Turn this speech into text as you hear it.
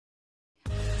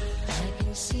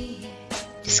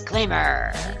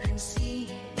Disclaimer.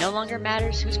 No longer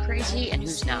matters who's crazy and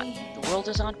who's not. The world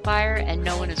is on fire and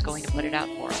no one is going to put it out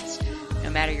for us. No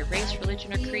matter your race,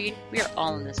 religion, or creed, we are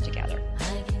all in this together.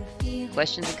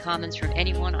 Questions and comments from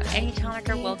anyone on any topic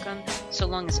are welcome, so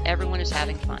long as everyone is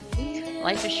having fun.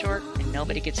 Life is short and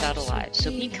nobody gets out alive,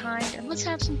 so be kind and let's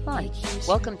have some fun.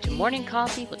 Welcome to Morning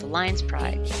Coffee with the Lion's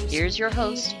Pride. Here's your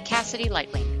host, Cassidy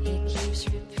Lightwing.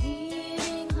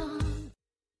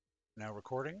 Now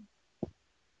recording.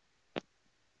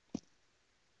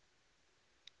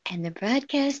 And the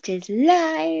broadcast is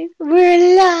live.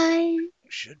 We're live.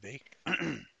 Should be.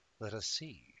 Let us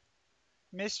see.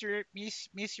 Mr.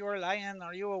 Lion,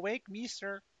 are you awake,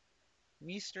 Mr.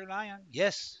 Lion?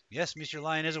 Yes, Mr.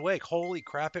 Lion is awake. Holy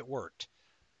crap, it worked.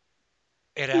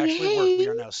 It actually worked. We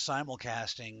are now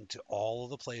simulcasting to all of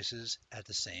the places at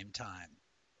the same time.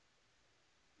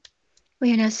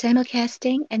 We are now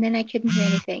simulcasting, and then I couldn't hear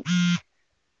anything.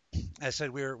 I said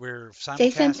we're simulcasting.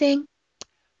 Say something.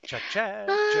 Check.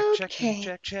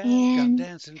 Okay. I'm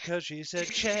dancing because she said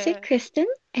check. Sit, Kristen,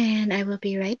 and I will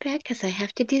be right back because I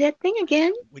have to do that thing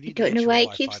again. I don't know why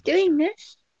it keeps doing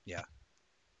this. Yeah.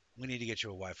 We need to get you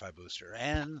a Wi-Fi booster,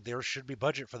 and there should be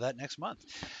budget for that next month.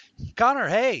 Connor,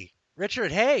 hey.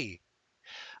 Richard, hey.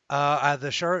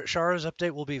 The Shara's update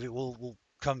will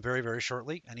come very, very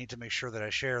shortly. I need to make sure that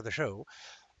I share the show.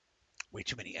 Way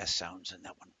too many S sounds in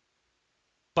that one.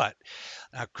 But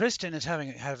Kristen is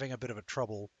having a bit of a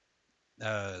trouble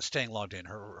staying logged in.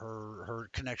 Her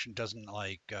connection doesn't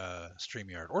like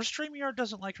StreamYard, or StreamYard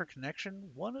doesn't like her connection.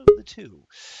 One of the two.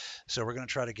 So we're going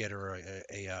to try to get her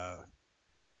a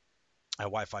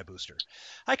Wi-Fi booster.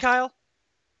 Hi, Kyle.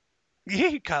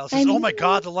 Kyle says, "Oh my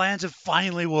God, the Lions have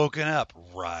finally woken up."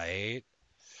 Right?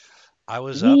 I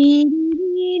was up.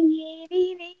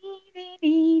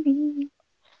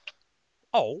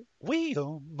 Oh, we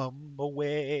come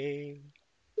away.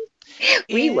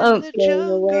 We won't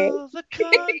go away. The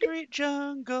concrete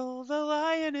jungle, the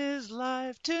lion is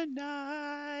live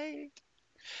tonight.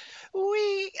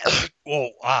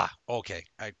 Okay.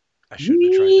 I shouldn't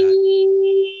have tried that.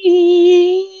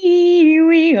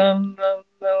 We come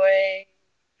away.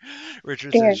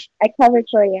 Richard there, says, I covered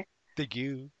for you. Thank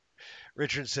you.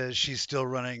 Richard says she's still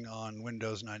running on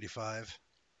Windows 95.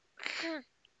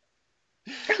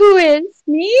 Who is?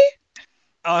 Me?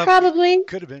 Probably.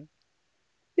 Could have been.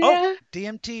 Yeah. Oh,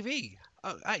 DMTV.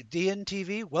 Hi,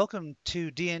 DNTV. Welcome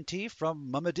to DNT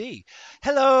from Mama D.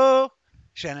 Hello.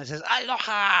 Shannon says,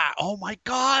 Aloha. Oh my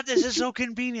God, this is so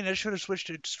convenient. I should have switched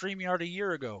to StreamYard a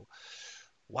year ago.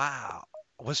 Wow.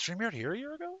 Was StreamYard here a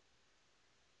year ago?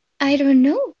 I don't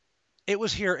know. It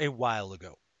was here a while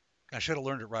ago. I should have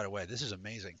learned it right away. This is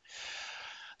amazing.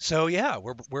 So yeah,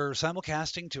 we're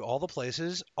simulcasting to all the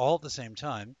places all at the same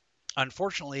time.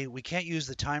 Unfortunately, we can't use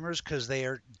the timers because they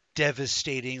are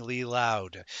devastatingly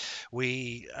loud.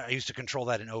 I used to control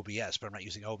that in OBS, but I'm not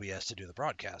using OBS to do the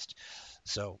broadcast.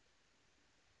 So,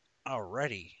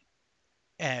 alrighty.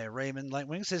 And Raymond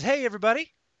Lightwing says, "Hey,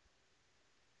 everybody."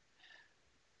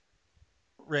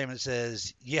 Raymond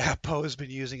says, "Yeah, Poe's been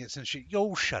using it since she."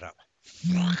 Yo, shut up.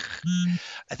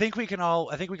 I think we can all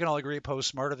agree Poe's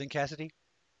smarter than Cassidy.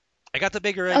 I got the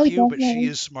bigger IQ, but she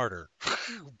is smarter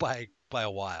by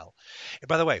a while. And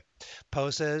by the way,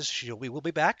 Poe says we will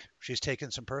be back. She's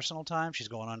taking some personal time. She's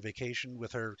going on vacation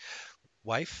with her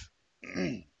wife.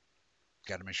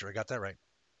 Got to make sure I got that right.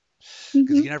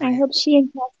 I hope she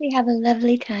and Cassie have a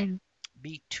lovely time.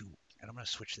 Me too. And I'm going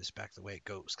to switch this back the way it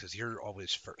goes because you're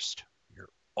always first. You're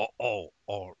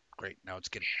great. Now it's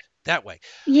getting that way.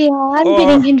 Yeah, I'm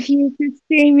getting confused with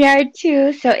StreamYard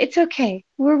too, so it's okay.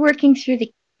 We're working through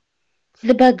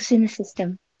the bugs in the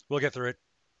system. We'll get through it.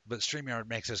 But StreamYard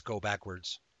makes us go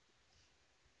backwards.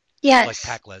 Yes. Like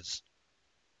Pac-Leds.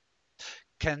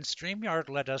 Can StreamYard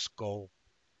let us go?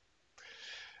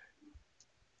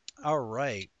 All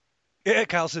right. Yeah,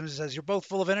 Kyle Simmons says, "You're both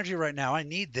full of energy right now. I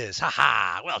need this."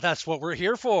 Ha. Well, that's what we're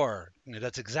here for.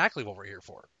 That's exactly what we're here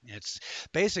for. It's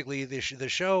basically the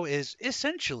show is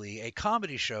essentially a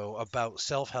comedy show about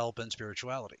self-help and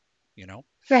spirituality,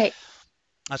 Right.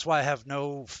 That's why I have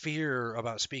no fear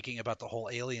about speaking about the whole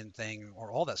alien thing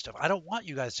or all that stuff. I don't want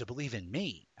you guys to believe in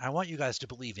me. I want you guys to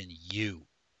believe in you.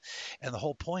 And the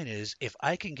whole point is, if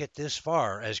I can get this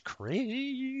far, as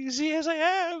crazy as I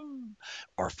am,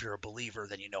 or if you're a believer,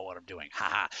 then you know what I'm doing.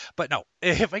 Ha. But no,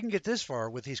 if I can get this far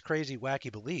with these crazy,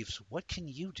 wacky beliefs, what can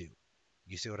you do?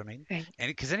 You see what I mean? Right. And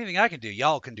because anything I can do,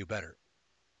 y'all can do better.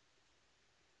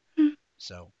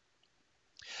 So,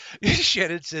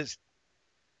 Shannon says,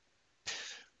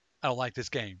 "I don't like this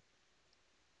game."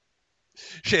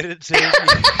 Shannon says,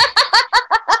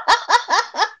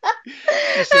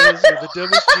 She says, "You're the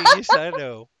dumbest genius I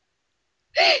know."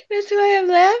 That's why I'm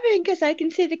laughing because I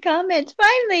can see the comments.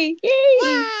 Finally, yay!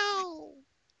 Wow.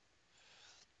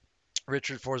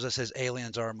 Richard Forza says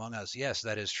aliens are among us. Yes,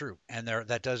 that is true, and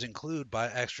that does include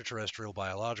extraterrestrial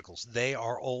biologicals. They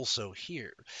are also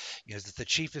here. You know, the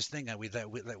chiefest thing that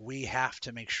we have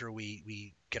to make sure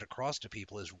we get across to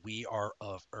people is we are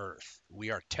of Earth.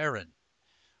 We are Terran.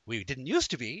 We didn't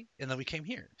used to be, and then we came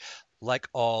here, like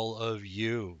all of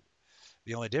you.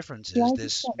 The only difference Yeah, is I just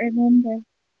this. don't remember.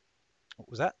 What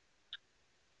was that?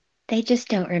 They just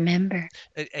don't remember.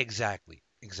 Exactly,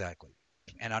 exactly.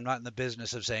 And I'm not in the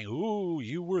business of saying, "Ooh,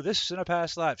 you were this in a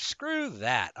past life." Screw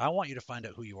that. I want you to find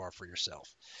out who you are for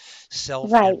yourself.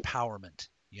 Self Right, empowerment,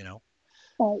 you know,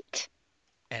 right.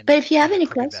 and But if you have in a any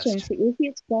crooked vest. questions, the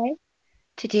easiest way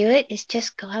to do it is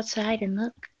just go outside and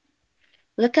look.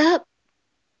 Look up.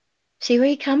 See where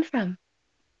you come from.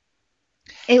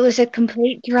 It was a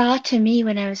complete draw to me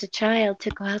when I was a child to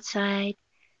go outside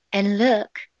and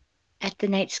look at the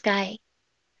night sky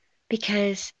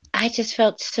because I just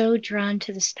felt so drawn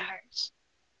to the stars.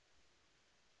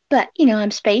 But, I'm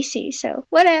spacey, so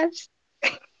whatevs.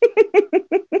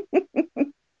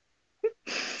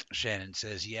 Shannon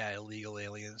says, "Yeah, illegal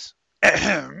aliens."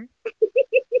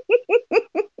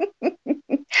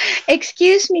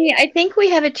 Excuse me, I think we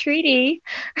have a treaty.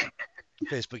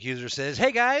 Facebook user says,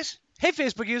 "Hey guys, hey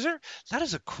Facebook user, that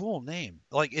is a cool name.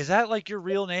 Like, is that like your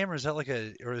real name, or is that like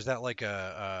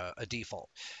a default?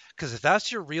 Because if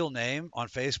that's your real name on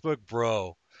Facebook,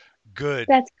 bro, good,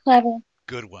 That's clever.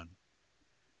 good one.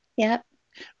 Yep,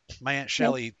 My aunt yep.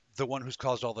 Shelley, the one who's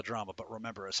caused all the drama. But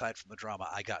remember, aside from the drama,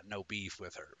 I got no beef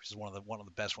with her. She's one of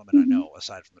the best women I Hmm. know,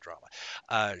 aside from the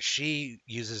drama. She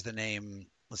uses the name.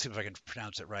 Let's see if I can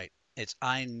pronounce it right. It's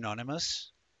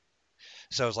Anonymous.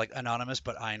 So it's like anonymous,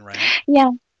 but Ayn Rand. Yeah.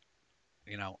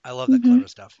 I love that Hmm. clever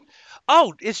stuff.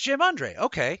 Oh, it's Jim Andre.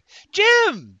 Okay,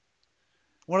 Jim,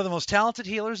 one of the most talented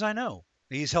healers I know.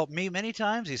 He's helped me many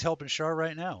times. He's helping Shar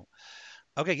right now.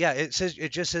 Okay, yeah, it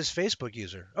just says Facebook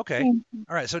user. Okay.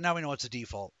 All right, so now we know it's a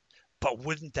default. But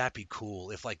wouldn't that be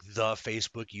cool if like the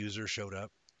Facebook user showed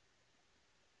up?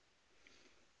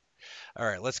 All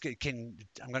right, let's get can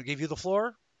I'm going to give you the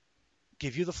floor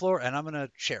and I'm going to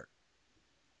share.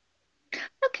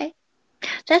 Okay,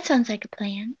 that sounds like a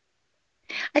plan.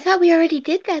 I thought we already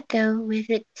did that though with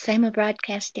it simul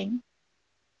broadcasting.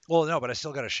 Well, no, but I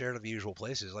still got to share to the usual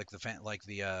places like the fan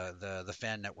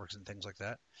networks and things like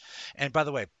that. And by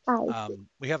the way, Oh,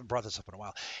 we haven't brought this up in a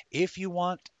while. If you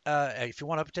want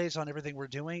updates on everything we're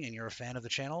doing and you're a fan of the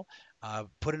channel,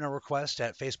 put in a request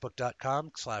at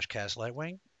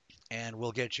facebook.com/castlightwing, and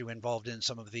we'll get you involved in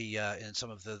some of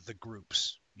the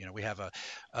groups. We have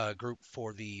a group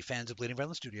for the fans of Bleeding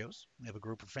Violent Studios. We have a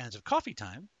group of fans of Coffee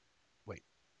Time. Wait,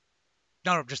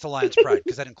 no, just Alliance Pride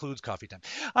because that includes Coffee Time.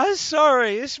 I'm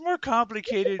sorry, it's more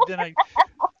complicated than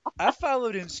I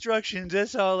followed instructions.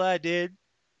 That's all I did.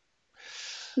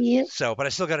 yep. So, but I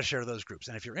still got to share those groups.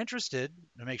 And if you're interested,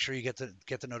 to make sure you get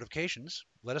the notifications,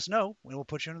 let us know, and we'll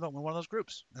put you in one of those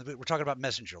groups. We're talking about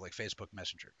Messenger, like Facebook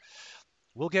Messenger.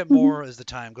 We'll get Hmm. more as the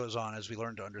time goes on, as we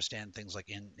learn to understand things like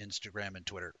Instagram and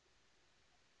Twitter.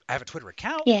 I have a Twitter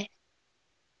account, Yes.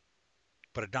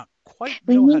 but I don't quite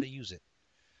We know how need to use it.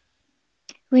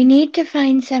 we need to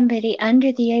find somebody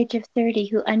under the age of 30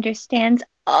 who understands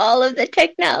all of the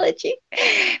technology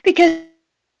because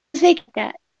they get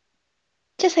that.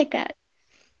 Just like that.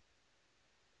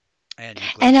 And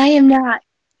Euclid. And I am not.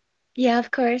 Yeah, of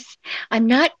course. I'm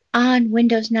not on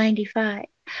Windows 95.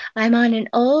 I'm on an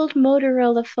old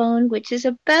Motorola phone, which is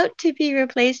about to be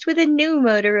replaced with a new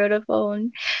Motorola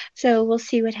phone. So we'll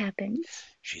see what happens.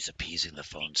 She's appeasing the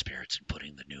phone spirits and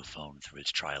putting the new phone through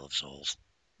its trial of souls.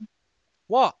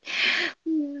 What?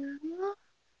 Well,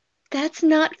 that's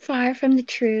not far from the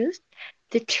truth.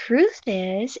 The truth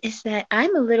is that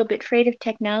I'm a little bit afraid of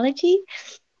technology,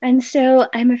 and so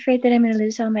I'm afraid that I'm going to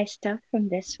lose all my stuff from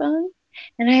this phone.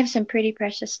 And I have some pretty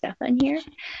precious stuff on here.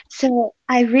 So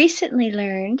I recently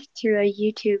learned through a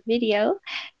YouTube video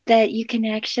that you can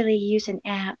actually use an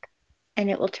app and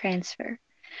it will transfer.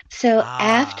 So Ah,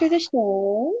 after the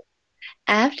show,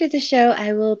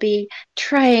 I will be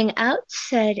trying out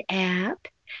said app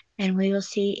and we will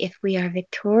see if we are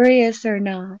victorious or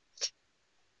not.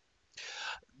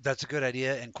 that's a good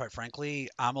idea, and quite frankly,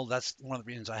 that's one of the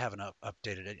reasons I haven't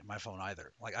updated my phone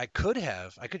either. Like I could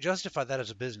justify that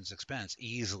as a business expense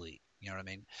easily. You know what I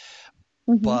mean?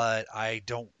 Hmm. But I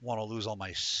don't want to lose all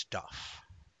my stuff.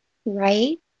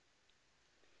 Right?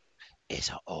 It's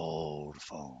an old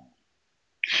phone.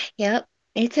 Yep.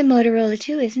 It's a Motorola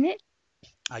too, isn't it?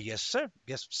 Yes, sir.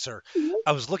 Yes, sir. Mhm.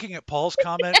 I was looking at Paul's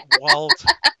comment while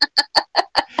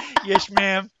Yes,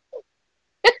 ma'am.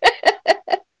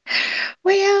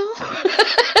 Well,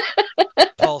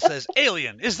 Paul says,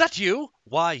 Alien, is that you?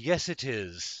 Why, yes, it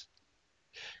is.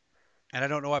 And I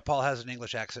don't know why Paul has an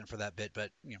English accent for that bit,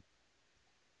 but, you know.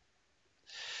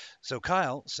 So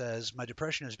Kyle says, my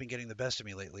depression has been getting the best of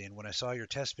me lately. And when I saw your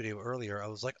test video earlier, I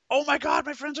was like, oh my God,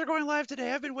 my friends are going live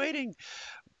today. I've been waiting.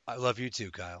 I love you too,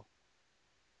 Kyle.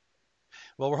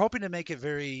 Well, we're hoping to make it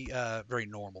very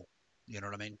normal. You know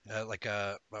what I mean?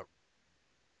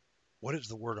 What is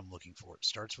the word I'm looking for? It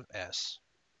starts with S.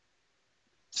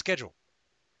 Schedule.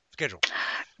 Schedule.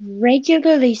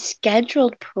 regularly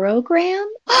scheduled program?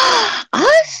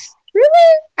 Us?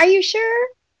 Really? Are you sure?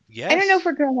 I don't know if Yes.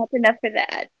 we're grown up enough for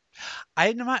that.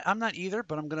 I'm not either,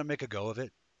 but I'm going to make a go of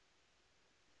it.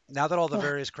 Now that all the Well,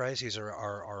 various crises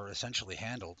are essentially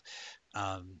handled,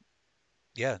 um,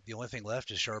 yeah, the only thing left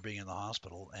is Char being in the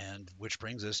hospital, and which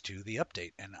brings us to the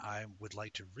update. And I would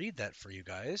like to read that for you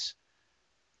guys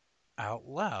out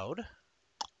loud.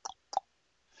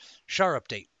 Char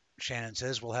update. Shannon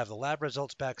says we'll have the lab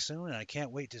results back soon, and I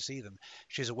can't wait to see them.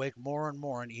 She's awake more and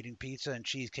more and eating pizza and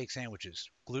cheesecake sandwiches.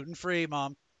 Gluten free,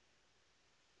 Mom.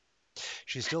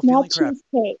 She's still not feeling crap.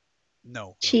 cheesecake, No,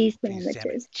 no, cheese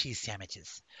sandwiches. cheese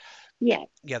sandwiches. Yeah,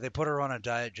 Yeah, they put her on a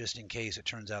diet just in case it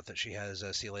turns out that she has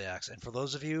celiacs. And for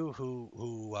those of you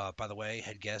who, by the way,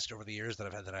 had guessed over the years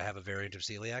that I have a variant of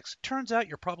celiacs, turns out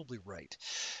you're probably right.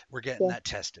 We're getting yeah, that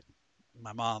tested.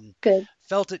 My mom good.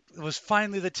 felt it was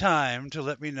finally the time to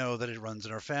let me know that it runs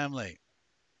in our family.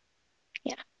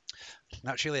 Yeah.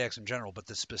 Not celiacs in general, but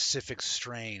the specific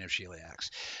strain of celiacs.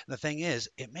 And the thing is,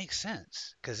 it makes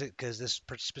sense because this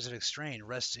specific strain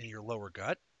rests in your lower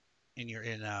gut, in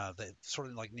the sort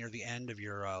of like near the end of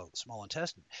your small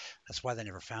intestine. That's why they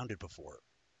never found it before.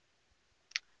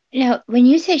 Now, when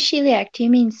you say celiac, do you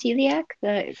mean celiac,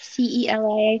 the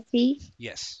CELIAC,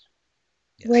 Yes,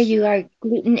 where yes, you are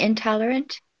gluten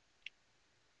intolerant?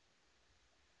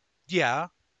 yeah.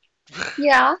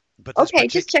 Yeah. But Okay,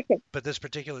 just check it. this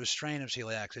particular strain of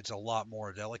celiacs, it's a lot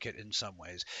more delicate in some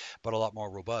ways, but a lot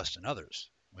more robust in others,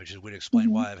 which would explain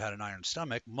Hmm. why I've had an iron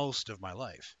stomach most of my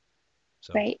life.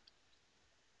 So Right.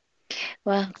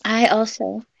 Well, I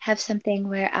also have something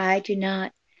where I do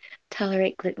not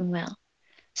tolerate gluten well.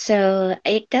 So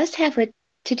it does have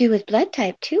to do with blood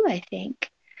type too, I think.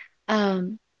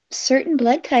 Um, certain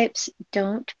blood types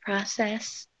don't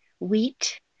process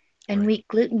wheat and right, wheat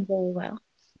gluten very well.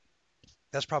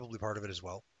 that's probably part of it as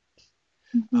well.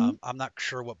 Hmm. I'm not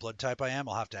sure what blood type I am.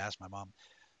 I'll have to ask my mom.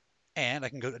 And I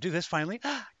can go do this finally.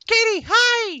 Katie,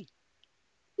 hi!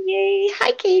 Yay.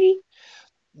 Hi, Katie.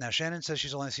 Now Shannon says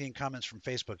she's only seeing comments from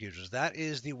Facebook users. That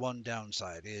is the one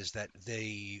downside, is that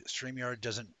the StreamYard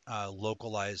doesn't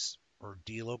localize or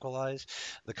delocalize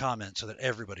the comments so that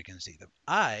everybody can see them.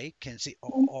 I can see.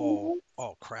 Oh,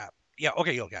 crap. Yeah.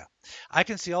 Okay. Yeah. I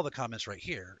can see all the comments right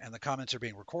here, and the comments are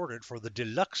being recorded for the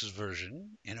deluxe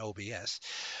version in OBS.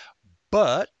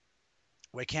 But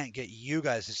we can't get you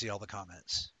guys to see all the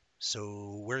comments.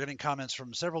 So we're getting comments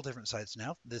from several different sites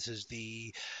now. This is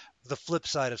the flip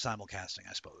side of simulcasting,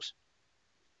 I suppose.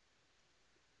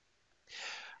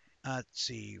 Let's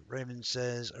see. Raymond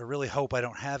says, I really hope I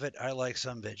don't have it. I like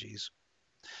some veggies.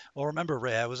 Well, remember,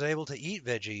 Ray, I was able to eat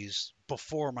veggies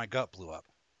before my gut blew up.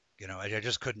 I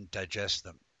just couldn't digest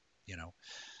them, you know,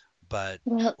 but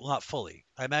Well, well, not fully.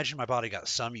 I imagine my body got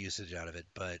some usage out of it,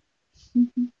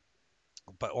 mhm.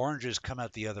 but oranges come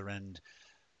out the other end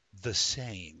the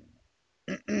same.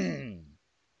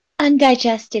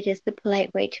 Undigested is the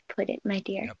polite way to put it, my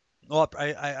dear. Yep. Well,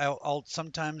 I'll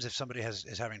sometimes if somebody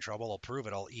is having trouble, I'll prove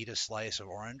it. I'll eat a slice of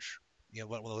orange,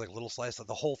 like a little slice of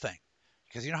the whole thing,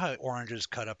 because you know how oranges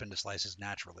cut up into slices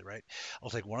naturally, right?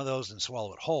 I'll take one of those and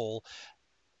swallow it whole.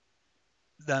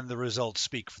 Then the results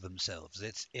speak for themselves.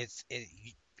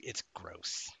 It's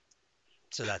gross.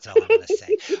 So that's all I'm gonna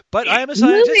say. But I am a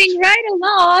Moving scientist. right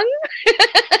along.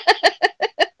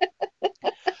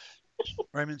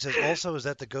 Raymond says also, is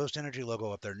that the Ghost Energy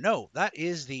logo up there? No, that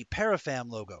is the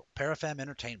Parafam logo, Parafam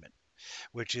Entertainment,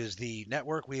 which is the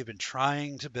network we have been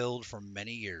trying to build for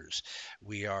many years.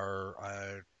 We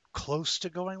are close to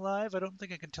going live. I don't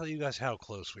think I can tell you guys how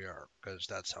close we are, because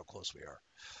that's how close we are,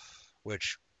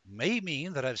 which may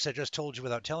mean that I've just told you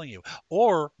without telling you,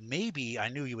 or maybe I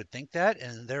knew you would think that,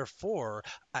 and therefore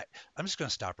I'm just going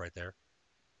to stop right there,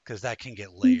 because that can get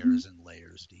Mhm. layers and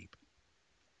layers deep.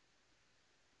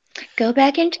 Go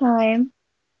back in time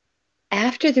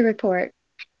after the report.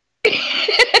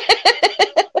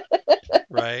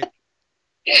 Right.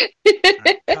 All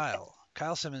right, Kyle.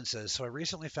 Kyle Simmons says, so I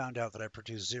recently found out that I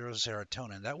produce zero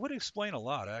serotonin. That would explain a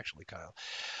lot, actually, Kyle.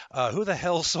 Who the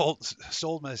hell stole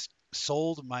my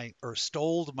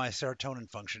serotonin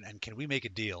function, and can we make a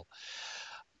deal?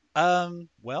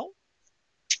 Well,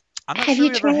 I'm not Have sure you we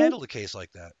ever tried? handled a case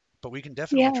like that, but we can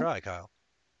definitely Yeah. try, Kyle.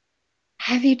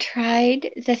 Have you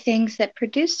tried the things that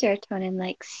produce serotonin,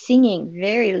 like singing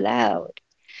very loud,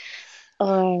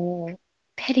 or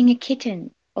petting a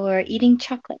kitten, or eating Mm.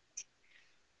 chocolate?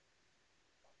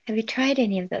 Have you tried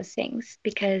any of those things?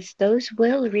 Because those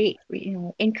will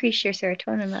increase your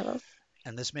serotonin levels.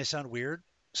 And this may sound weird.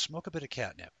 Smoke a bit of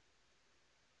catnip.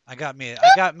 I got me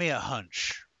a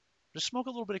hunch. Just smoke a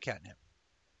little bit of catnip.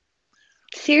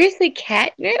 Seriously,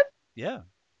 catnip? Yeah.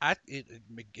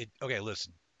 Okay,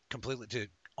 listen. Completely to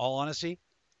all honesty,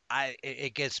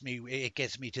 it gets me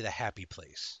to the happy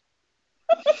place.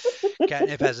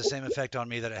 Catnip has the same effect on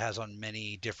me that it has on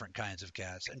many different kinds of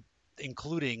cats, and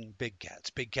including big cats.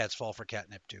 Big cats fall for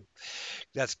catnip too.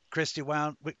 That's Christy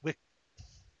Wound.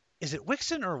 Is it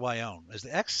Wixon or Wyone? Is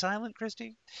the X silent,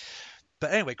 Christy?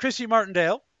 But anyway, Christy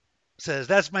Martindale says,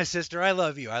 "That's my sister. I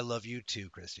love you. I love you too,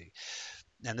 Christy."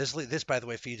 And this, by the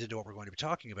way, feeds into what we're going to be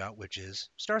talking about, which is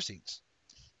starseeds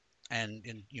and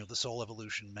in the soul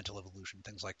evolution, mental evolution,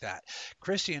 things like that.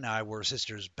 Christy and I were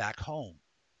sisters back home,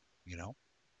 you know,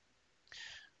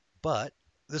 but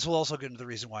this will also get into the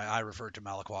reason why I referred to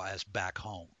Malaqua as back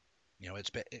home.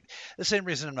 The same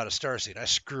reason I'm not a starseed. I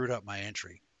screwed up my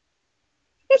entry.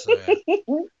 So yeah.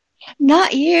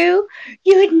 Not you.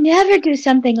 You would never do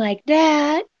something like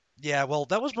that. Yeah, well,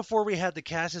 that was before we had the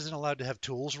cast isn't allowed to have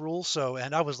tools rule,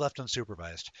 and I was left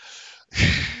unsupervised.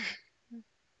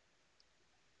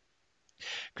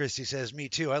 Christy says, "Me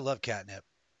too. I love catnip."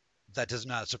 That does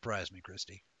not surprise me,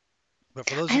 Christy. But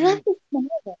for those I of love you, the smell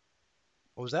of it.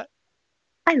 what was that?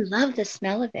 I love the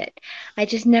smell of it. I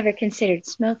just never considered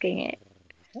smoking it.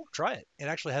 Oh, try it. It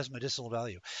actually has medicinal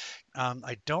value.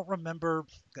 I don't remember.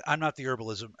 I'm not the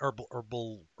herbalist,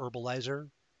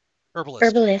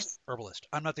 Herbalist. herbalist.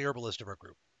 I'm not the herbalist of our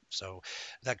group, so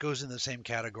that goes in the same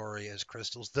category as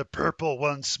crystals. The purple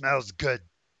one smells good,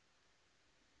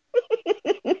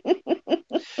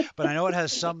 but I know it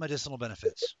has some medicinal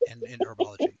benefits in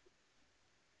herbology.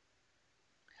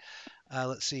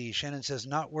 Let's see. Shannon says,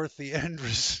 "Not worth the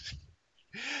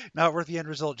not worth the end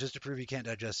result just to prove you can't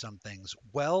digest some things."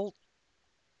 Well,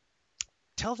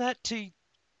 tell that to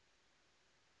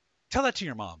tell that to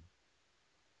your mom.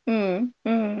 Mm,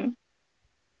 mm.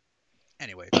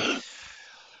 Anyway,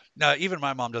 now even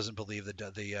my mom doesn't believe the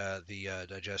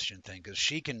digestion thing because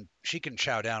she can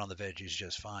chow down on the veggies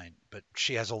just fine, but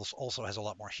she also has a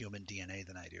lot more human DNA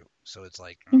than I do. So it's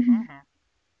like, Mhm.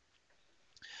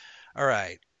 all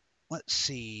right, let's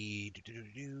see.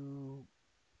 Do.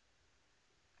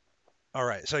 All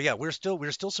right, so yeah, we're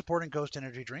still supporting Ghost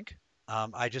Energy Drink.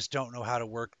 I just don't know how to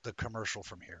work the commercial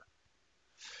from here.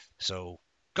 So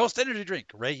Ghost Energy Drink,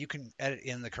 Ray, you can edit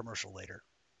in the commercial later.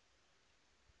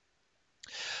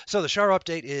 So the Char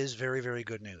update is very, very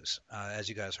good news, as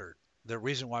you guys heard. The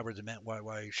reason why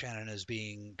why Shannon is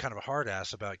being kind of a hard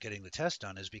ass about getting the test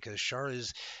done is because Char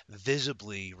is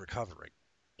visibly recovering.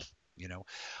 You know,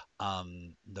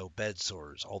 no bed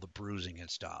sores, all the bruising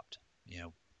had stopped.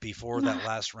 Before that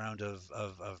last round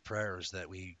of prayers that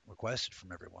we requested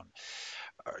from everyone,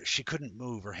 she couldn't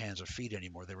move her hands or feet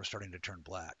anymore. They were starting to turn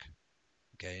black.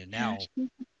 Okay, and Yeah, now,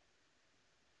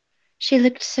 she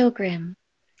looked so grim,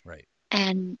 right?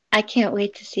 and I can't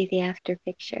wait to see the after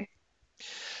picture.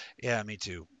 Yeah, me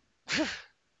too.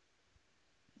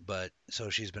 But so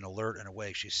she's been alert and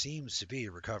awake. She seems to be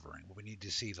recovering. We need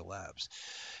to see the labs.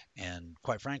 And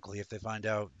quite frankly, if they find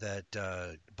out that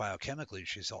biochemically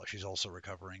she's also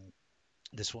recovering,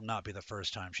 this will not be the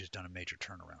first time she's done a major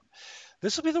turnaround.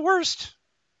 This will be the worst,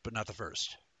 but not the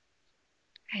first.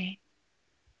 Right.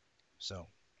 So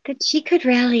That she could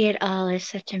rally at all is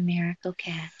such a miracle,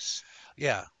 Cass.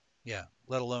 yeah, yeah.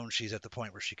 Let alone she's at the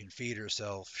point where she can feed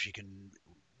herself, she can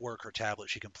work her tablet,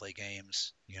 she can play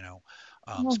games.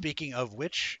 Oh, Speaking of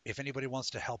which, if anybody wants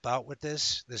to help out with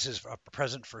this is a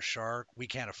present for Shark. We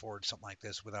can't afford something like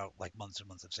this without like months and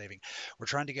months of saving. We're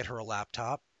trying to get her a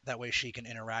laptop. That way she can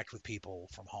interact with people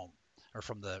from home or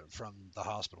from the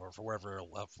hospital or wherever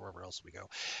else we go.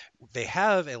 They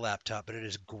have a laptop, but it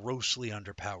is grossly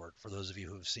underpowered. For those of you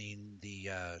who have seen the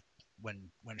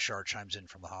when Shar chimes in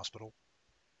from the hospital,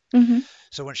 hmm.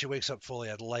 so when she wakes up fully,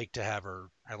 I'd like to have her.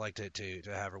 I'd like to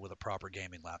have her with a proper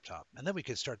gaming laptop, and then we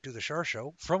could start do the Shar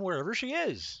show from wherever she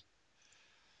is.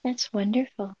 That's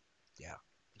wonderful. Yeah.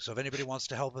 So if anybody wants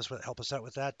to help us out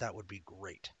with that, that would be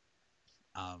great.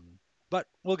 But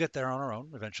we'll get there on our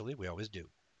own eventually. We always do.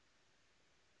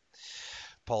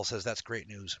 Paul says that's great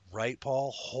news, right,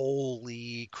 Paul?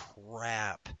 Holy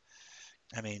crap!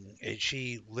 I mean,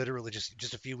 she literally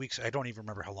just a few weeks. I don't even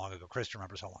remember how long ago. Chris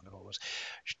remembers how long ago it was.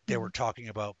 They were Mm. talking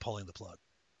about pulling the plug,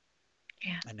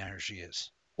 Yeah. and now here she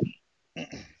is.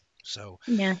 So,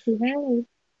 Now she rallied.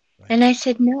 right, And I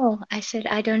said, no. I said,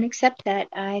 I don't accept that.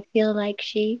 I feel like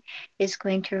she is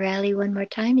going to rally one more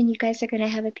time and you guys are going to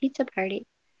have a pizza party.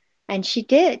 And she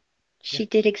did. yeah, She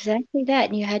did exactly that.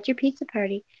 And you had your pizza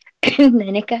party. And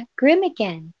then it got grim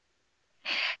again.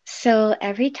 So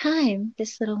every time,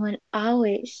 this little one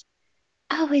always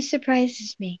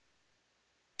surprises me.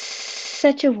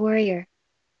 Such a warrior.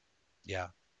 yeah,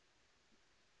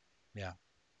 yeah.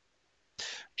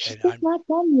 She's And just I'm not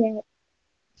done yet.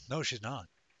 no, she's not.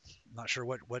 I'm not sure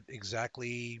what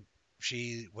exactly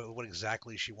what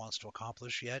exactly she wants to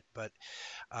accomplish yet, but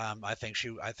I think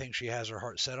she has her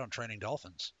heart set on training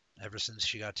dolphins. Ever since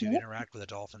she got to Yep. interact with a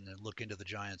dolphin and look into the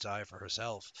giant's eye for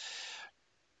herself,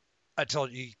 I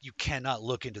told you you cannot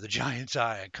look into the giant's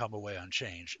eye and come away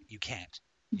unchanged. You can't.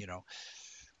 You know,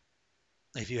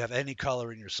 if you have any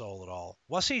color in your soul at all,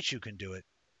 Wasichu can do it,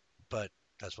 but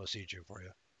that's Wasichu for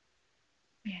you.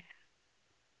 Yeah.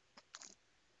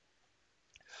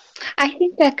 I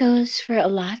think that goes for a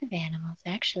lot of animals,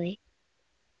 actually.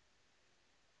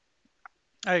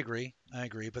 I agree,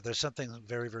 but there's something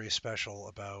very, very special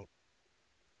about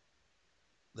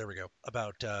there we go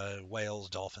about whales,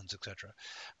 dolphins, etc.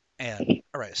 And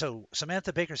all right, so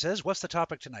Samantha Baker says, "What's the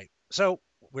topic tonight?" So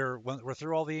we're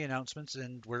through all the announcements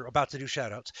and we're about to do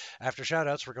shout outs. After shout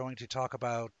outs, we're going to talk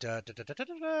about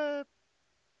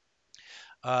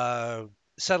uh,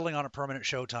 settling on a permanent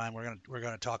showtime. We're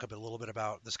gonna talk a little bit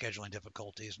about the scheduling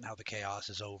difficulties and how the chaos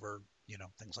is over, you know,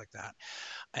 things like that.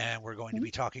 And we're going to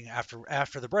be talking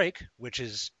after the break, which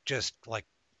is just like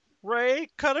Ray,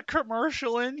 cut a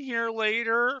commercial in here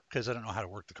later because I don't know how to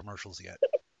work the commercials yet.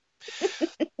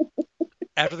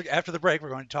 After the break, we're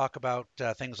going to talk about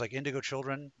things like indigo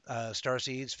children, star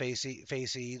seeds, phase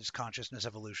seeds, consciousness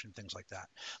evolution, things like that.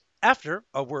 After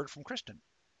a word from Kristen,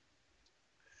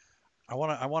 I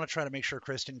want to try to make sure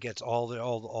Kristen gets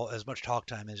all as much talk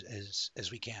time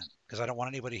as we can because I don't want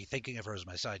anybody thinking of her as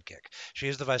my sidekick. She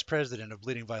is the vice president of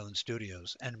Bleeding Violence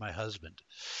Studios and my husband.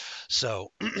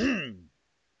 So, and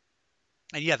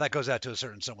yeah, that goes out to a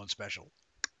certain someone special.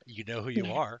 You know who you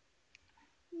Yeah. are.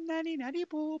 Nanny nanny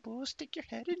boo boo, stick your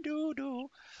head in doo doo.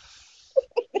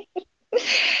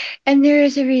 And there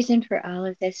is a reason for all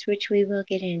of this, which we will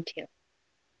get into.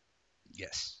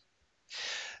 Yes.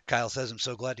 Kyle says, I'm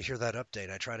so glad to hear that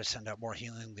update. I try to send out more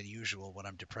healing than usual when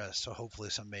I'm depressed, so hopefully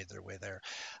some made their way there.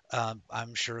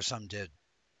 I'm sure some did.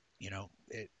 You know,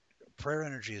 prayer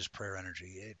energy is prayer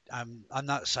energy. I'm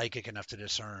not psychic enough to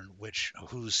discern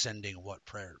who's sending what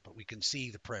prayer, but we can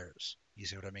see the prayers. You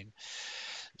see what I mean?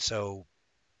 So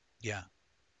yeah,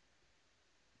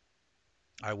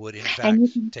 I would in And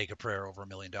fact you take a prayer over $1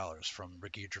 million from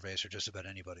Ricky Gervais or just about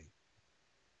anybody.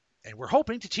 And we're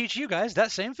hoping to teach you guys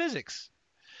that same physics.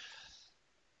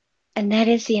 and that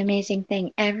is the amazing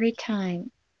thing. Every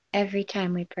time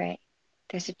we pray,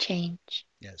 there's a change.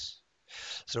 Yes.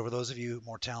 So for those of you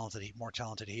more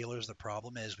talented healers, the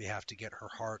problem is we have to get her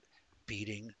heart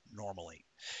beating normally.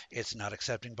 It's not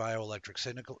accepting bioelectric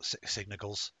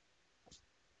signals.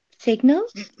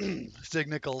 Signals?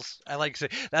 Signals. I like to say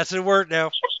that's a word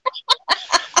now.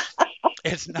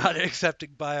 It's not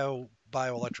accepting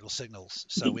bioelectrical signals,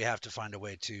 so we have to find a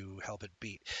way to help it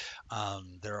beat.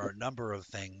 There are a number of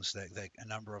things a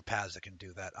number of paths that can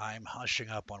do that. I'm hushing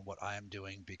up on what I am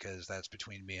doing because that's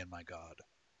between me and my God.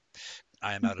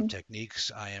 I am out of Mhm.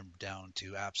 techniques. I am down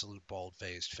to absolute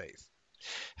bald-faced faith.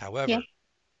 Yeah. However,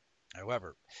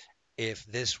 however, if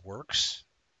this works,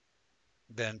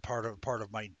 then part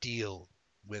of my deal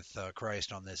with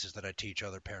Christ on this is that I teach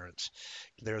other parents.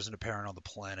 There isn't a parent on the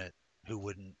planet who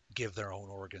wouldn't give their own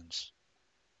organs.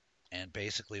 And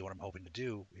basically, what I'm hoping to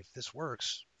do, if this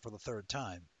works for the third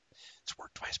time, it's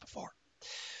worked twice before.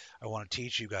 I want to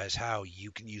teach you guys how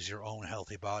you can use your own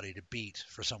healthy body to beat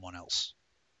for someone else.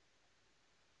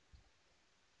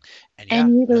 And yeah,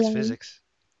 And that's utilize physics.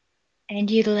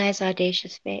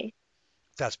 audacious faith.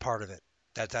 That's part of it.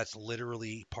 That's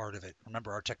literally part of it.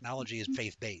 Remember, our technology is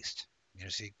faith based. You know,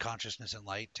 see consciousness and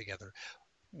light together.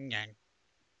 Nyang.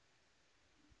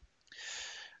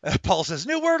 Paul says,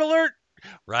 "New word alert!"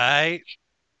 Right?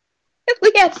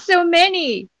 We have so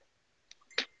many.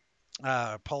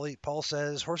 Paul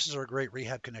says horses are a great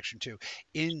rehab connection too.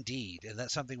 Indeed, and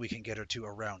that's something we can get her to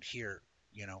around here.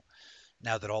 You know,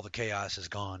 now that all the chaos is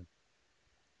gone.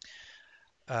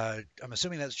 I'm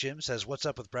assuming that's Jim. Says, "What's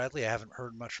up with Bradley? I haven't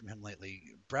heard much from him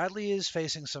lately." Bradley is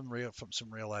facing some real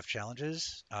life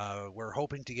challenges. We're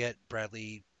hoping to get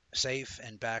Bradley safe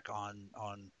and back on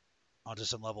onto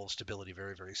some level of stability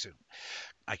very very soon.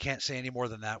 I can't say any more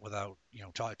than that without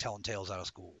telling tales out of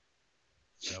school.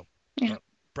 So, Yeah. but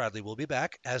Bradley will be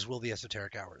back, as will the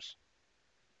esoteric hours.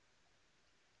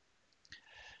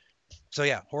 So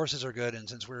yeah, horses are good, and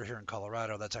since we're here in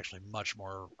Colorado, that's actually much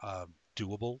more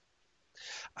doable.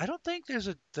 I don't think there's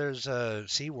a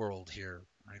SeaWorld here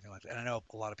or anything like that. And I know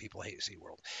a lot of people hate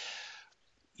SeaWorld.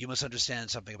 You must understand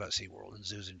something about SeaWorld and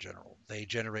zoos in general. They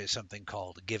generate something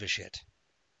called give a shit.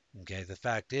 Okay, the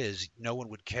fact is, no one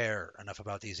would care enough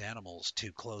about these animals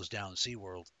to close down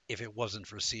SeaWorld if it wasn't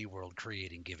for SeaWorld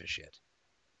creating give a shit.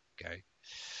 Okay.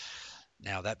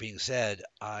 Now, that being said,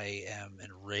 I am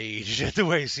enraged at the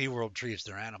way SeaWorld treats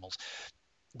their animals.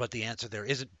 But the answer there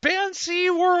isn't ban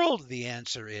SeaWorld. The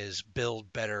answer is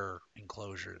build better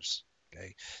enclosures.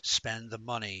 Okay. Spend the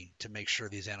money to make sure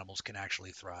these animals can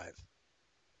actually thrive.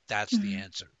 That's the Mhm.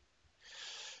 answer.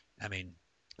 I mean,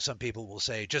 some people will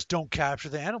say, just don't capture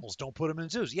the animals. Don't put them in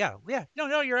zoos. Yeah, yeah. No,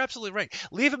 no, you're absolutely right.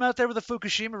 Leave them out there with the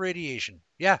Fukushima radiation.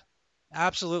 Yeah,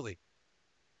 absolutely.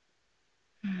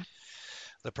 Mhm.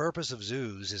 The purpose of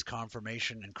zoos is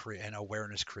confirmation and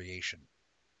awareness creation.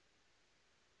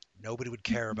 Nobody would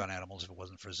care about animals if it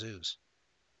wasn't for zoos.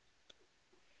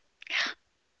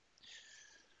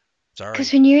 Because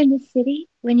Sorry. when you're in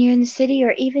the city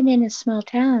or even in a small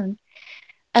town,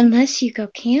 unless you go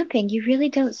camping, you really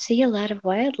don't see a lot of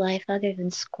wildlife other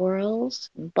than squirrels,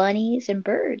 bunnies, and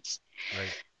birds.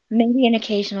 Right. Maybe an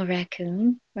occasional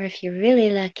raccoon, or if you're really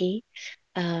lucky,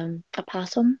 a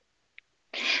possum.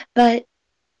 But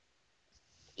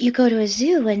you go to a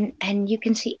zoo and you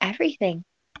can see everything,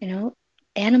 you know,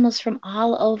 animals from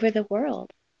all over the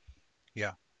world.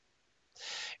 Yeah.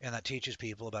 And that teaches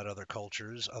people about other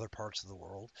cultures, other parts of the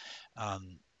world.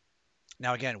 Um,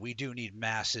 Now, again, we do need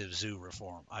massive zoo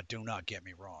reform. Do not get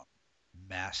me wrong,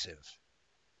 massive.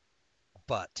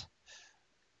 But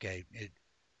okay,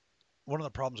 one of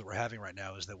the problems that we're having right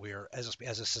now is that we are, as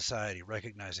a society,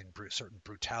 recognizing certain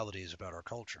brutalities about our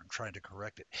culture and trying to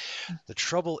correct it. The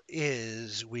trouble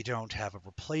is we don't have a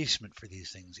replacement for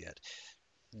these things yet.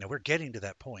 Now we're getting to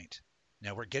that point.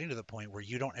 Now we're getting to the point where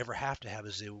you don't ever have to have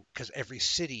a zoo because every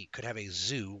city could have a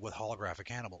zoo with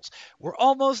holographic animals. We're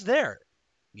almost there,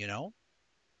 you know.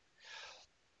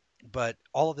 But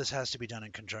all of this has to be done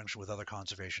in conjunction with other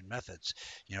conservation methods.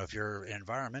 If you're an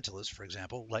environmentalist, for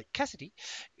example, like Cassidy,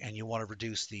 and you want to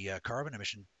reduce the carbon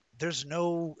emission, there's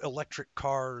no electric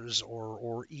cars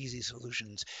or easy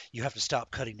solutions. You have to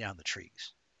stop cutting down the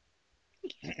trees.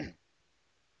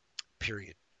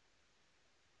 Period.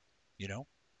 You know,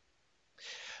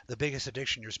 the biggest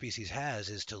addiction your species has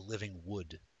is to living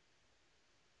wood.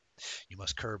 You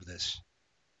must curb this.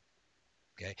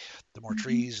 Okay, the more Mhm.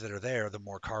 trees that are there, the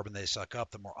more carbon they suck up,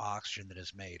 the more oxygen that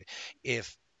is made.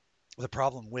 If the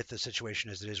problem with the situation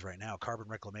as it is right now, carbon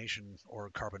reclamation or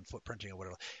carbon footprinting or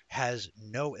whatever, has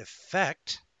no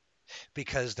effect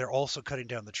because they're also cutting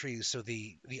down the trees, so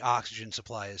the oxygen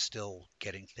supply is still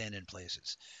getting thin in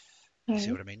places. You see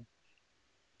Right. what I mean?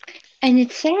 And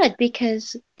it's sad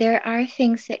because there are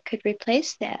things that could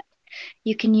replace that.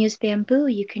 You can use bamboo,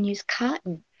 you can use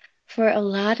cotton for a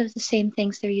lot of the same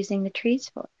things they're using the trees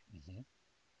for. Hmm.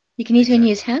 You can even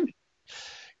use Exactly. hemp,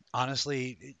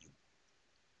 Honestly,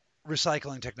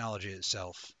 recycling technology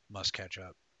itself must catch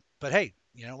up. But hey,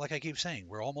 like I keep saying,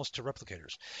 we're almost to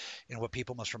replicators. And what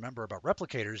people must remember about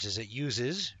replicators is it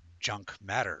uses junk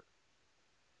matter.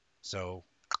 So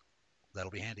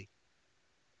that'll be handy.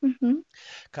 hmm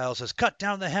Kyle says, cut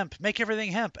down the hemp, make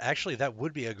everything hemp. Actually, that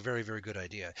would be a very, very good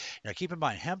idea. Now, keep in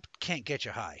mind, hemp can't get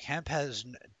you high. Hemp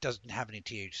doesn't have any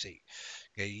THC.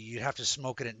 Okay, you'd have to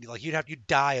smoke it, like you'd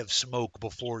die of smoke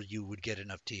before you would get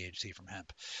enough THC from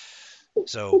hemp.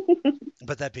 So,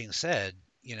 but that being said,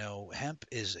 hemp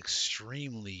is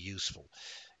extremely useful.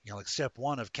 Like step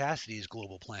one of Cassidy's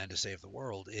global plan to save the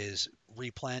world is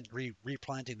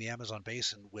replanting the Amazon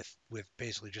basin with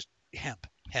basically just hemp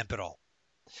at all.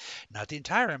 Not the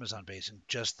entire Amazon basin,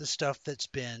 just the stuff that's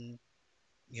been,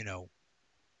 you know,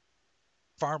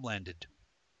 farmlanded.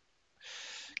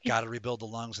 Yeah. Got to rebuild the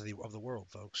lungs of the world,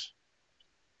 folks.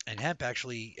 And hemp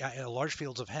actually, large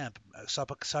fields of hemp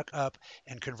suck up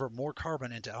and convert more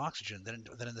carbon into oxygen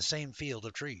than in the same field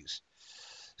of trees.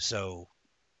 So,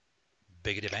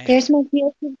 biggity bam. There's my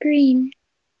field of green,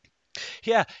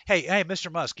 Yeah. Hey, Mr.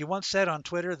 Musk, you once said on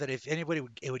Twitter that if anybody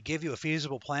it would give you a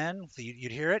feasible plan,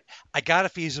 you'd hear it. I got a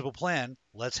feasible plan.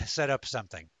 Let's set up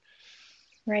something.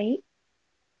 right?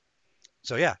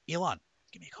 So yeah, Elon,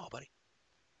 give me a call, buddy.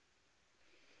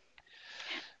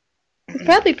 He's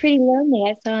probably pretty lonely.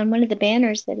 I saw on one of the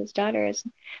banners that his daughter has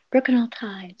broken all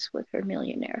ties with her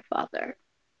millionaire father.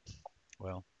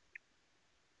 Well,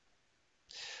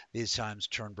 these times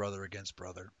turn brother against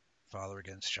brother, father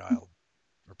against child,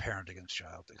 or parent against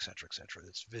child, etc., etc.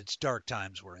 It's dark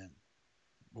times we're in.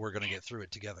 We're going to get through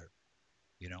it together,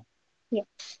 you know. Yes.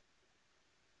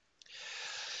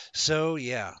 So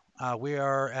yeah, we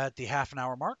are at the half an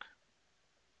hour mark.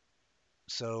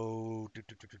 So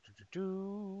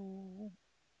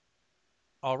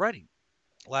alrighty.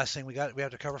 Last thing we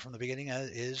have to cover from the beginning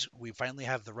is we finally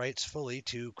have the rights fully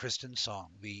to Kristen's song,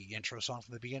 the intro song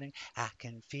from the beginning. I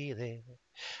can feel it,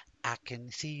 I can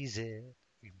seize it.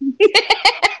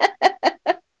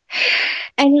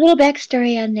 And a little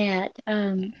backstory on that.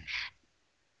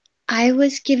 I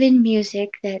was given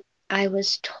music that I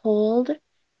was told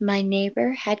my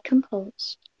neighbor had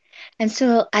composed. And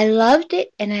so I loved it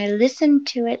and I listened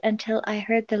to it until I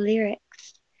heard the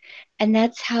lyrics. And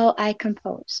that's how I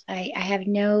compose. I have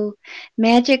no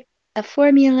magic a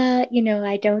formula,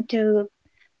 I don't do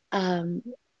um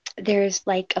there's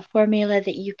like a formula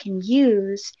that you can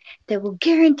use that will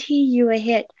guarantee you a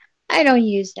hit. I don't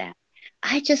use that.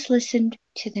 I just listened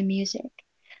to the music.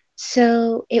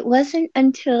 So it wasn't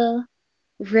until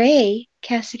Ray,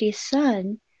 Cassidy's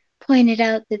son, pointed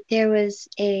out that there was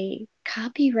a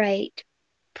copyright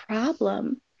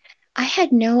problem. I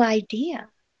had no idea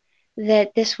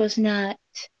that this was not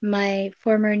my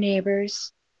former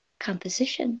neighbor's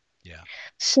composition. Yeah.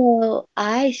 So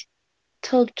I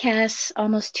told Cass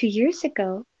almost 2 years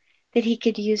ago that he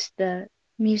could use the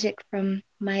music from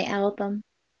my album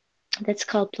that's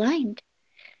called Blind,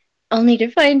 only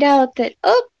to find out that,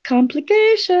 oh,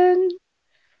 complication.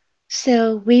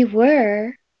 So we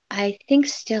were, I think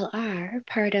still are,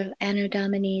 part of Anno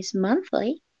Domini's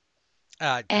monthly.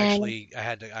 And Actually, I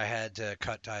had to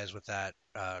cut ties with that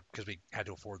because we had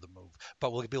to afford the move.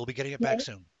 But we'll be getting it back right,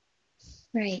 soon.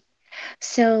 right.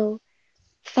 So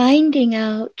finding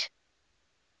out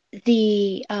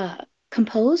the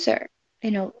composer,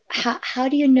 how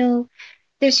do you know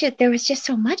there was just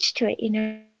so much to it.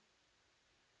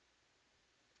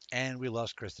 And we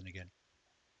lost Kristen again.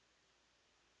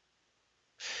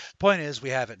 Point is, we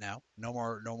have it now. No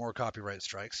more copyright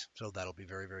strikes. So that'll be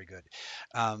very, very good.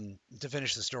 To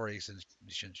finish the story, since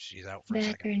she's out for a Back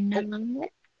second. or Oh, not.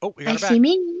 oh, we got I her see back.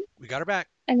 me We got her back.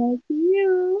 and I see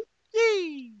you.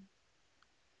 Yay!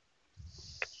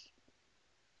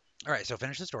 All right, so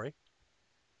finish the story.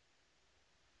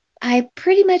 I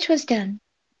pretty much was done.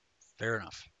 Fair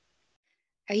enough.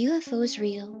 Are UFOs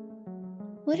real?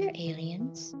 What are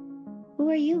aliens? Who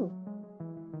are you?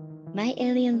 My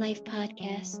Alien Life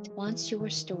podcast wants your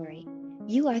story.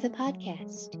 You are the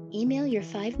podcast. Email your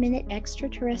 5-minute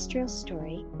extraterrestrial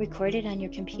story, recorded on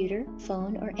your computer,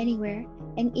 phone, or anywhere,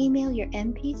 and email your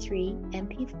MP3,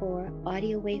 MP4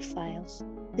 audio wave files.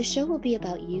 The show will be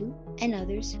about you and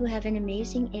others who have an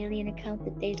amazing alien account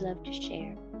that they'd love to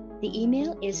share. The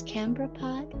email is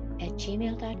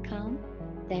cambrapod@gmail.com.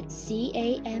 That's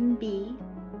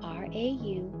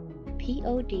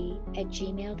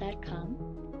CAMBRAUPOD@gmail.com.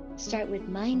 Start with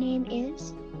 "My name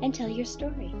is" and tell your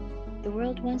story. The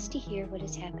world wants to hear what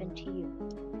has happened to you.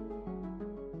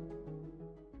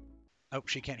 Oh,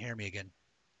 she can't hear me again.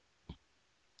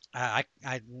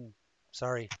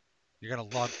 Sorry. You're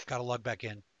gotta log back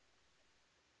in.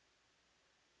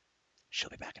 She'll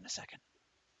be back in a second.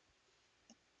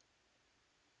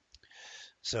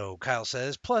 So Kyle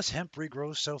says, plus hemp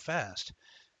regrows so fast.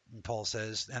 And Paul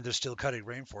says, and they're still cutting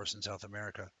rainforest in South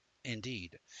America.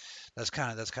 Indeed, that's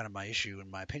kind of my issue, in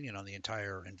my opinion, on the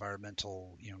entire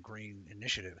environmental, green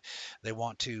initiative. They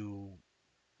want to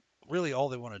really all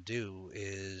they want to do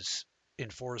is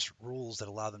enforce rules that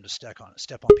allow them to step on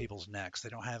people's necks. They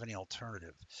don't have any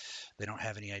alternative. They don't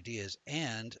have any ideas,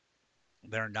 and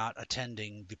they're not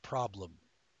attending the problem.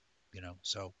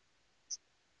 So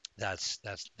that's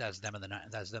them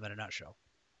that's them in a nutshell.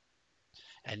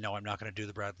 And no, I'm not going to do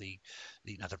not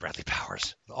the Bradley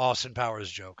Powers, the Austin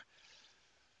Powers joke.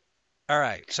 All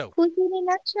right, so Who's in a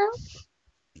nutshell?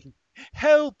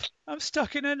 help! I'm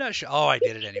stuck in a nutshell. Oh, I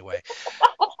did it anyway.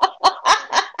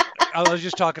 I was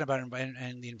just talking about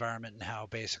and the environment and how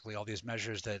basically all these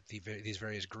measures that these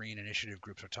various green initiative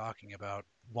groups are talking about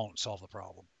won't solve the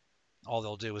problem. All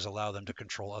they'll do is allow them to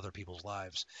control other people's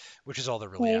lives, which is all they're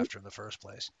really Right. after in the first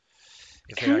place.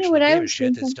 If they Kind of actually what I gave a was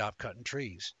shit, they'd thinking. stop cutting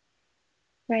trees.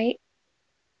 Right.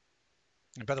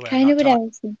 And by the way, I'm Kind of not what I talking.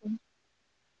 was thinking.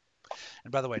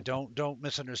 And by the way, don't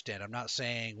misunderstand. I'm not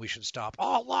saying we should stop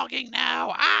all logging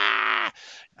now. Ah!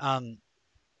 Um,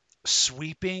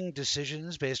 Sweeping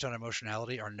decisions based on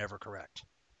emotionality are never correct,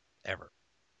 ever.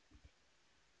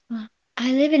 Well,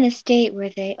 I live in a state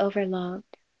where they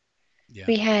overlogged. Yeah.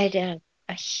 We had a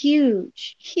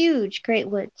huge, huge great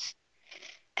woods,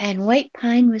 and white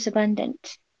pine was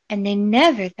abundant. And they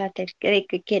never thought that they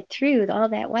could get through all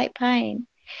that white pine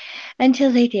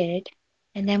until they did.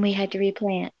 And Yeah. then we had to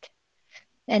replant.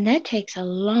 And that takes a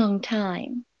long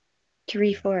time to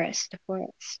Yeah. reforest a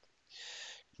forest.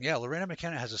 Yeah. Lorena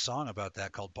McKenna has a song about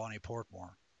that called Bonnie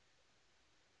Portmore.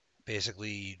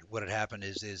 Basically, what had happened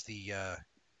is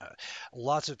uh,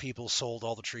 lots of people sold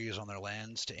all the trees on their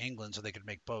lands to England so they could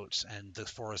make boats, and the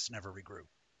forests never regrew.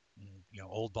 And,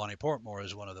 old Bonnie Portmore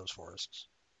is one of those forests.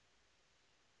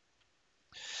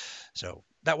 So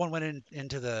that one went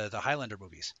into the Highlander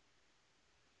movies.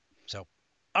 So,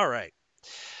 all right.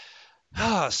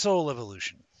 Soul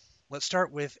evolution. Let's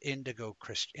start with indigo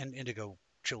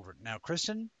children. Now,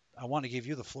 Kristen, I want to give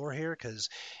you the floor here because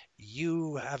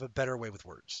you have a better way with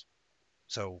words.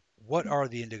 So, what are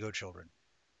the indigo children,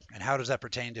 and how does that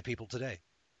pertain to people today?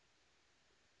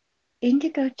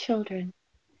 Indigo children.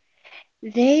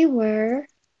 They were,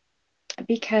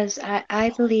 because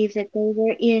I believe that they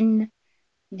were in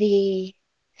the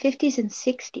 50s and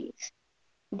 60s,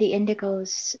 the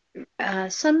indigos,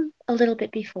 some a little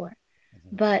bit before.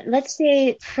 Mhm. But let's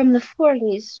say from the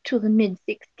 40s to the mid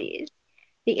 60s,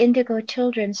 the indigo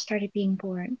children started being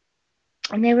born.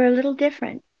 And they were a little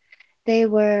different. They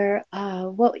were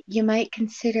what you might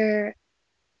consider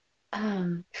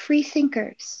free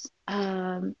thinkers.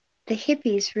 The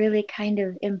hippies really kind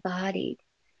of embodied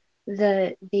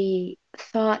the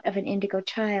thought of an indigo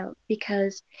child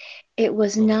because it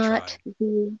was Well, they not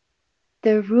tried.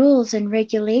 the rules and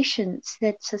regulations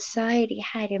that society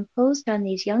had imposed on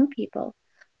these young people,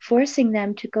 forcing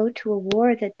them to go to a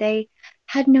war that they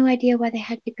had no idea why they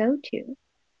had to go to.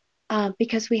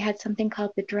 Because we had something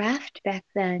called the draft back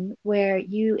then, where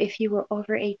if you were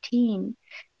over 18,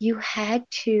 you had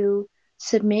to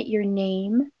submit your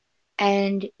name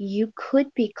and you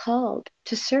could be called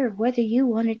to serve whether you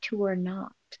wanted to or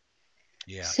not.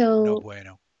 Yeah, no So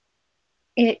bueno.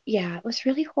 yeah, it was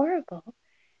really horrible.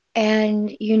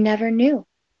 And you never knew,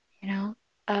 you know.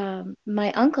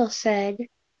 My uncle said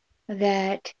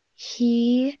that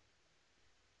he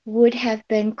would have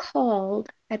been called,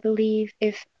 I believe,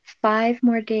 if 5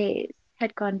 more days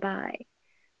had gone by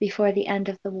before the end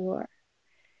of the war.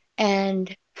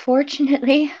 And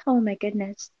fortunately, oh my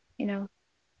goodness, you know,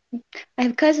 I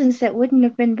have cousins that wouldn't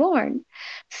have been born.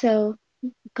 So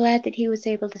glad that he was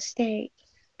able to stay.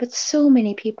 But so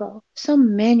many people, so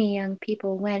many young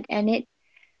people went, and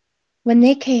when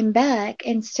they came back,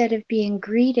 instead of being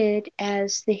greeted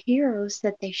as the heroes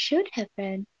that they should have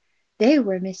been, they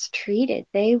were mistreated.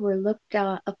 They were looked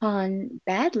upon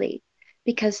badly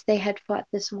because they had fought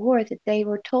this war that they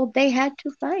were told they had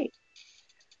to fight.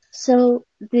 So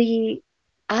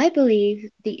I believe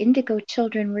the Indigo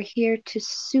children were here to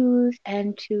soothe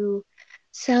and to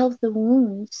salve the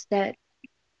wounds that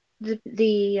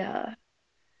the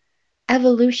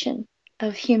evolution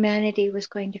of humanity was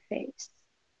going to face.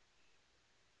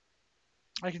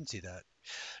 I can see that.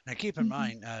 Now, keep in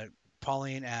Mm-hmm. mind,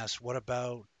 Pauline asks, what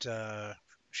about,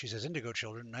 she says, indigo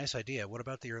children? Nice idea. What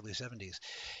about the early 70s?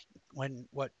 When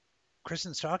what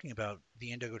Kristen's talking about,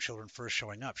 the indigo children first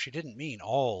showing up, she didn't mean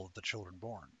all of the children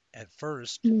born. At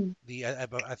first, Mm.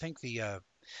 I think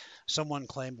someone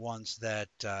claimed once that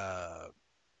I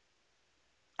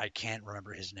can't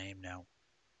remember his name now.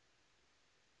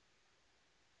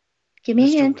 Give me a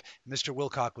Mr. hint. Mr.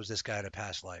 Wilcock was this guy at a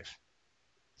past life.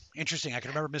 Interesting. I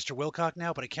can remember Mr. Wilcock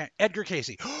now, but I can't. Edgar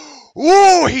Casey.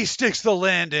 Oh, he sticks the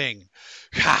landing.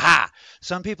 Ha ha.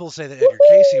 Some people say that Edgar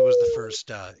Casey was the first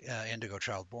indigo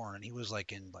child born, and he was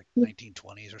like in like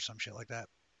 1920s or some shit like that.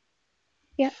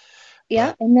 Yeah,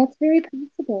 yeah, But and that's very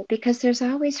possible because there's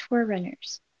always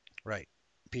forerunners. right,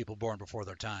 people born before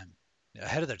their time,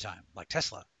 ahead of their time, like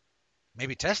Tesla.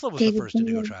 Maybe Tesla was the David first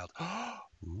indigo Bowie, child.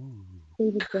 Ooh.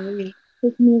 David Bowie.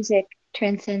 His music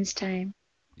transcends time.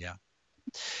 Yeah.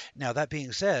 Now, that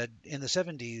being said, in the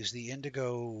 70s, the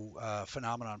indigo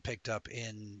phenomenon picked up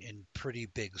in pretty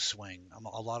big swing.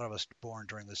 A lot of us born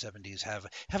during the 70s have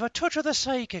a touch of the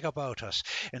psychic about us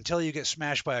until you get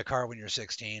smashed by a car when you're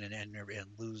 16 and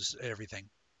lose everything.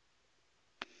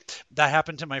 That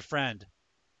happened to my friend.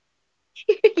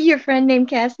 Your friend named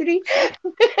Cassidy?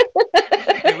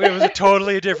 It was a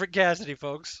totally different Cassidy,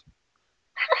 folks.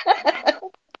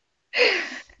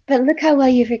 But look how well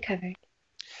you've recovered.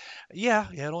 Yeah,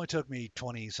 it only took me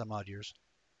 20 some odd years.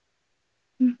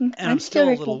 And I'm I'm still still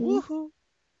a little recovering. woohoo.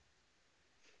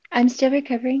 I'm still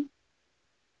recovering.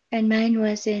 And mine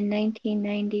was in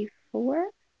 1994.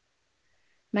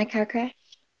 My car crash.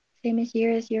 Same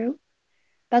year as you.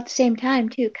 About the same time,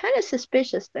 too. Kind of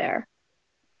suspicious there.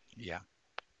 Yeah,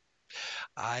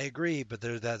 I agree, but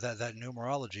that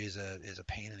numerology is a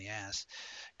pain in the ass.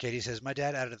 Katie says my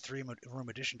dad added a three-room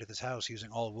addition to this house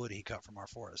using all wood he cut from our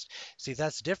forest. See,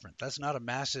 that's different. That's not a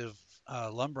massive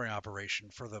lumbering operation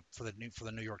for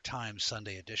the New York Times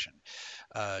Sunday edition.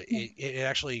 It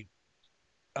actually.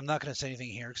 I'm not going to say anything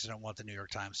here because I don't want the New York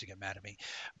Times to get mad at me.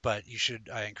 But you should.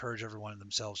 I encourage everyone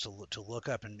themselves to look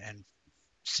up and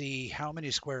see how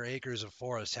many square acres of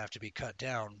forest have to be cut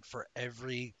down for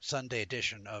every Sunday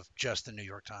edition of just the New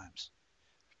York Times.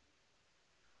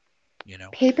 You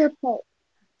know, Paper pulp.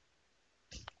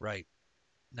 right.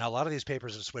 Now, a lot of these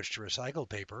papers have switched to recycled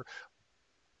paper.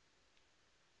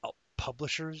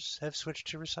 Publishers have switched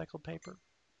to recycled paper,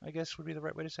 I guess would be the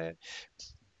right way to say it.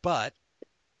 But,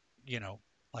 you know,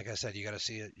 like I said, you got to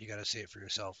see it. You got to see it for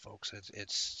yourself, folks.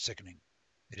 It's sickening.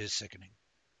 It is sickening.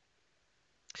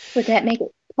 Would that make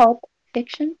it pulp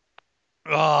fiction?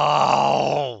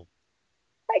 Oh,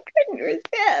 I couldn't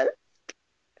resist.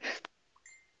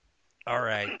 all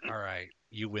right, all right.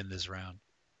 You win this round.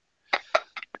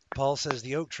 Paul says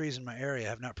the oak trees in my area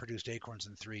have not produced acorns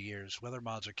in 3 years. Weather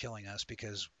mods are killing us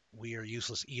because we are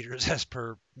useless eaters, as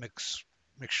per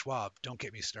McSchwab. Don't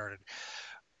get me started.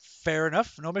 Fair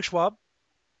enough. No McSchwab.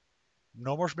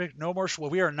 No more.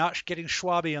 We are not getting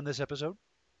Schwaby on this episode.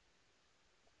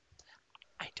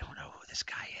 I don't know who this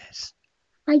guy is.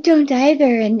 I don't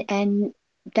either, and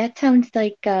that sounds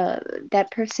like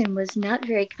that person was not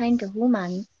very kind to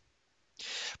humans.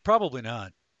 Probably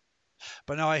not.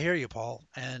 But no, I hear you, Paul,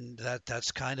 and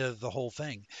that's kind of the whole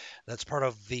thing. That's part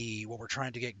of the what we're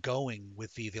trying to get going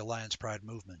with the Alliance Pride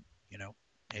movement. You know,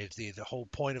 it's the whole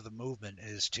point of the movement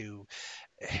is to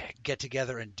get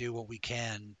together and do what we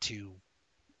can to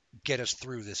get us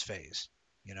through this phase.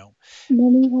 You know,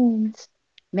 Many hands.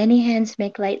 Many hands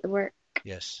make light work.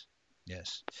 yes,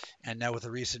 yes. And now with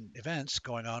the recent events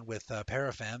going on with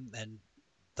Parafem and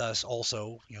thus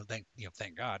also,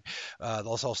 thank God,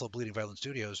 also Bleeding Violent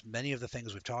Studios. Many of the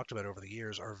things we've talked about over the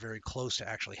years are very close to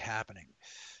actually happening.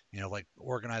 You know, like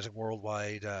organizing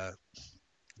worldwide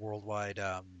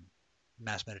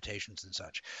mass meditations and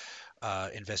such,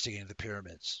 investigating the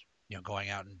pyramids. You know, going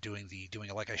out and doing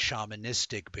like a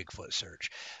shamanistic Bigfoot search.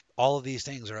 All of these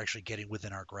things are actually getting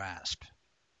within our grasp.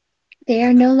 They are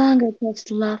And no longer just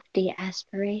lofty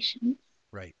aspirations.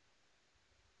 right,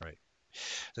 right.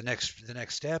 The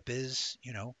next step is,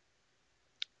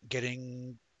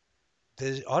 getting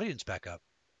the audience back up.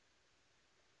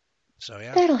 So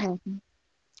yeah. That'll happen.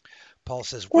 Paul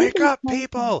says, "Wake That'll up, happen.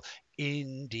 people!"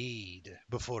 Indeed,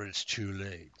 before it's too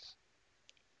late.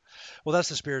 Well, that's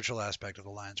the spiritual aspect of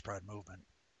the Lions Pride movement.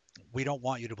 We don't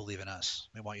want you to believe in us.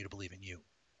 We want you to believe in you.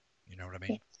 You know what I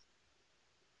mean? Yes,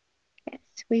 yes.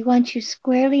 We want you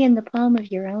squarely in the palm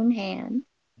of your own hand.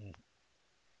 Mm.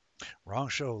 Wrong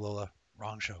show, Lola.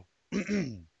 Wrong show. We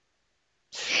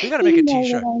got to make a You know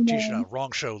t-shirt. what I T-shirt meant. out.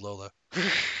 Wrong show, Lola.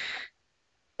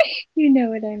 You know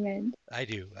what I meant. I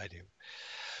do. I do.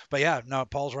 But yeah, no,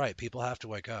 Paul's right. People have to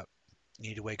wake up. You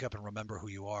need to wake up and remember who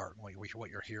you are, what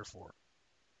you're here for.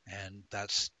 And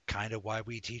that's kind of why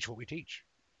we teach what we teach.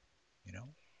 You know?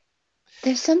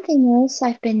 There's something else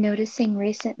I've been noticing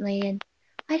recently, and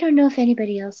I don't know if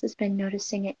anybody else has been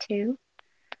noticing it too,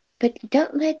 but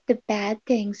don't let the bad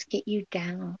things get you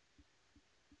down.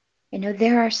 You know,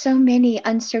 there are so many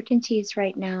uncertainties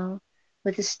right now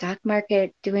with the stock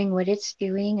market doing what it's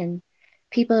doing, and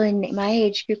people in my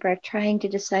age group are trying to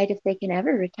decide if they can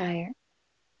ever retire.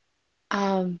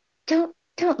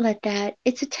 Don't let that.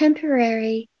 It's a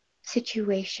temporary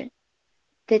situation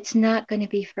that's not going to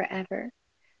be forever,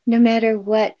 no matter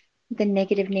what the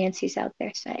negative Nancy's out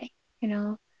there say. You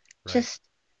know, Right. just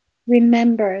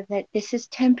remember that this is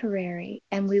temporary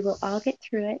and we will all get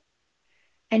through it.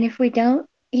 And if we don't,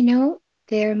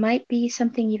 there might be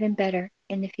something even better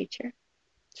in the future.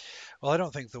 Well, I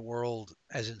don't think the world,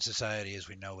 as in society as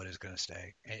we know it, is going to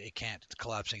stay. It can't. It's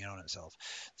collapsing in on itself.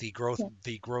 Yeah.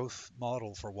 The growth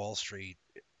model for Wall Street,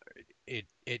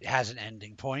 it has an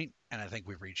ending point, and I think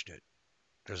we've reached it.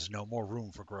 There's no more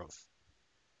room for growth.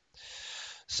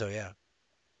 So yeah.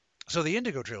 So the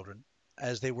Indigo Children,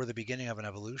 as they were the beginning of an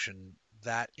evolution,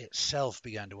 that itself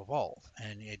began to evolve,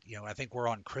 and I think we're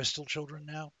on Crystal Children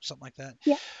now, something like that.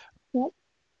 Yeah. Yeah.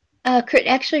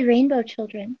 Actually, rainbow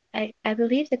children. I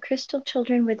believe the crystal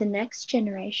children were the next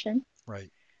generation.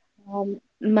 Right.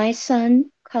 My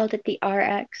son called it the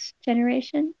RX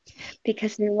generation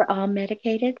because they were all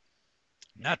medicated.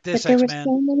 Not this But there were X-Man.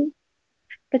 so many,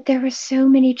 but there were so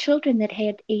many children that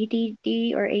had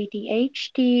ADD or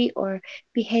ADHD or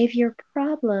behavior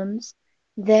problems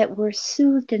that were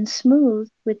soothed and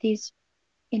smoothed with these,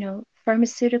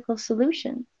 pharmaceutical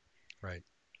solutions. Right.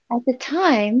 at the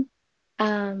time,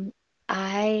 um,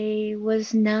 I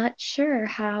was not sure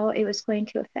how it was going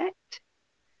to affect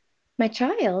my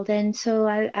child. And so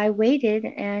I waited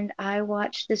and I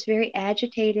watched this very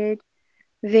agitated,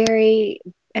 very,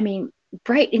 I mean,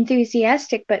 bright,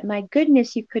 enthusiastic, but my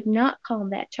goodness, you could not calm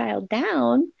that child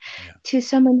down Yeah. to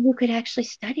someone who could actually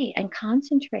study and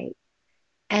concentrate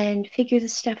and figure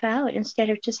this stuff out instead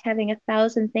of just having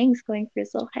 1,000 things going through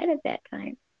his little head at that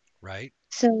time. Right.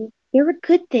 So there were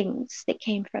good things that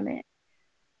came from it.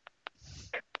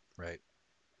 Right.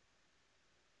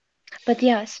 But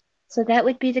yes, so that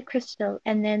would be the crystal.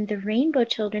 And then the rainbow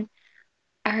children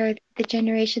are the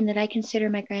generation that I consider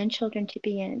my grandchildren to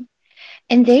be in.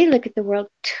 And they look at the world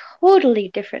totally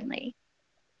differently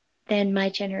than my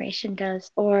generation does,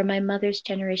 or my mother's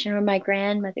generation, or my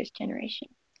grandmother's generation.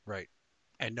 Right.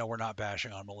 And no, we're not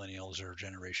bashing on millennials or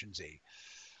Generation Z.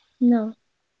 No.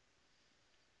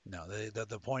 No,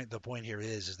 the point here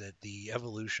is that the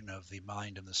evolution of the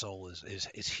mind and the soul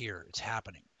is here. It's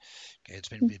happening. Okay,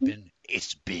 Mm-hmm.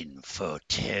 it's been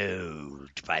foretold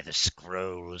by the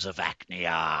scrolls of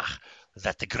Acnea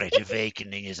that the great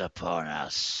awakening is upon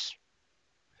us.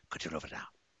 Could you over now?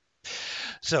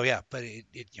 So yeah, but it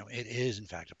is in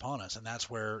fact upon us, and that's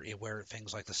where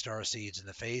things like the star seeds and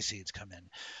the phase seeds come in.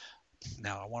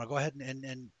 Now I want to go ahead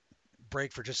and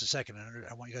break for just a second, and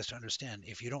I want you guys to understand,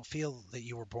 if you don't feel that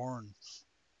you were born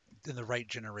in the right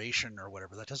generation or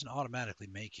whatever, that doesn't automatically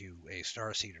make you a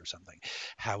star seed or something.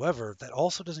 However, that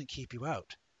also doesn't keep you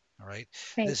out. All right.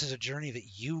 Right. This is a journey that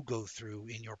you go through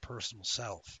in your personal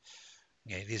self.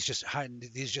 Okay, these just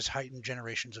heightened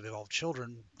generations of evolved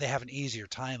children, they have an easier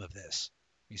time of this.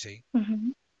 You see? Mm-hmm.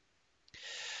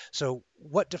 So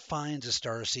what defines a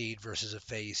star seed versus a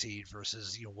phase seed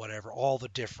versus whatever, all the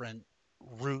different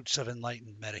roots of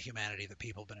enlightened meta-humanity that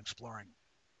people have been exploring?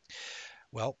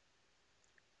 Well,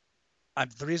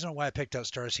 the reason why I picked out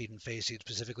starseed and phase seed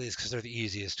specifically is because they're the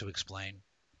easiest to explain.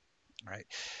 Right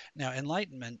now,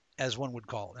 enlightenment, as one would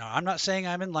call it. Now, I'm not saying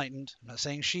I'm enlightened. I'm not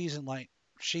saying she's enlightened.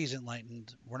 She's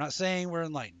enlightened. We're not saying we're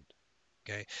enlightened.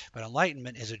 Okay, but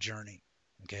enlightenment is a journey.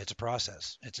 Okay, it's a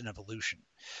process. It's an evolution.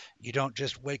 You don't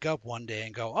just wake up one day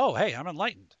and go, "Oh, hey, I'm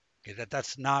enlightened." Okay,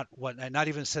 that's not what. Not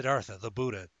even Siddhartha, the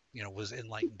Buddha, was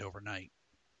enlightened overnight.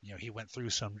 He went through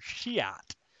some shit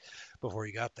before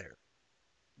he got there.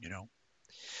 You know,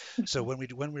 So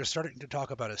Mm-hmm. when we're starting to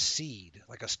talk about a seed,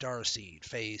 like a star seed,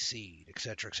 phase seed, et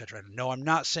cetera, no, I'm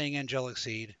not saying angelic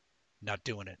seed. Not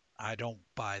doing it. I don't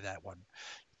buy that one.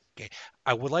 Okay.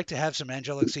 I would like to have some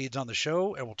angelic seeds on the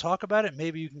show, and we'll talk about it.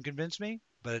 Maybe you can convince me,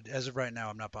 but as of right now,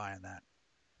 I'm not buying that.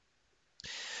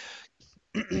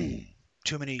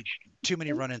 too many too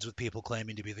many run-ins with people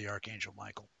claiming to be the Archangel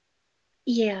Michael.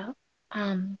 Yeah.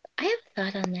 I have a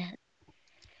thought on that.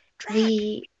 Drag.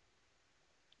 The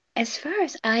As far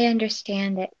as I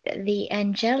understand it, the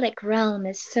angelic realm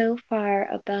is so far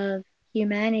above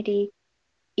humanity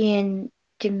in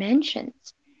dimensions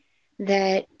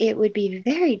that it would be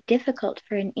very difficult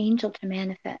for an angel to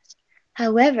manifest.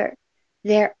 However,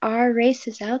 there are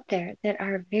races out there that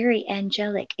are very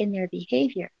angelic in their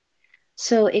behavior.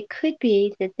 So it could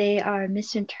be that they are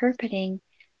misinterpreting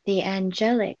the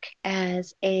angelic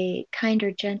as a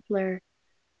kinder, gentler,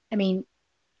 I mean,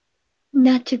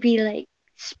 not to be like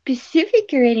specific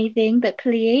or anything, but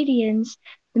Pleiadians,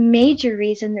 the major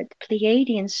reason that the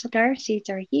Pleiadian star seeds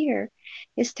are here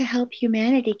is to help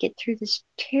humanity get through this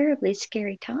terribly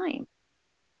scary time.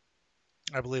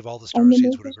 I believe all the And star the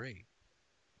seeds would major, agree.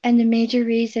 and the major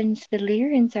reasons the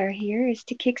Lyrians are here is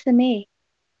to kick some A.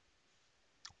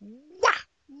 Wah!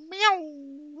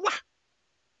 Meow! Wah!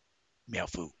 Meow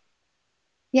foo.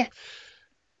 Yeah,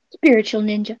 spiritual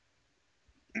ninja.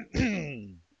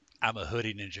 I'm a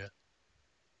hoodie ninja.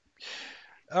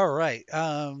 All right.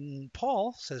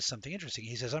 Paul says something interesting.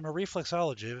 He says, I'm a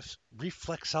reflexologist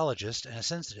and a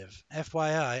sensitive.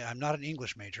 FYI, I'm not an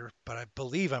English major, but I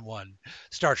believe I'm one.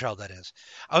 Star Child, that is.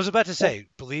 I was about to Yeah. say,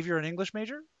 believe you're an English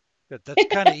major? That's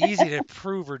kind of easy to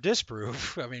prove or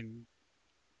disprove. I mean,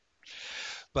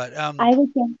 but I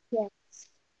would guess yes.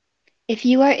 If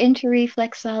you are into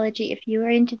reflexology, if you are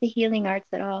into the healing arts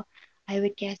at all, I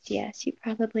would guess yes, you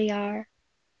probably are.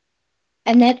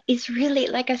 And that is really,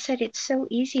 like I said, it's so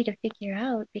easy to figure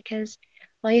out because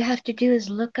all you have to do is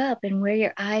look up and where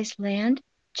your eyes land,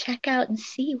 check out and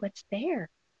see what's there.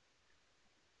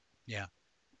 yeah.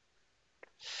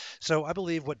 So I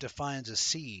believe what defines a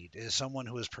seed is someone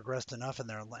who has progressed enough in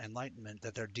their enlightenment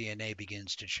that their DNA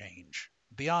begins to change.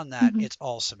 Beyond that, Mhm. it's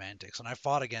all semantics. And I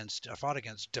fought against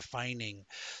defining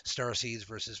star seeds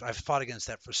versus I've fought against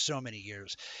that for so many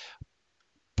years.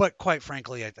 But quite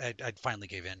frankly, I finally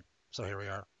gave in. So here we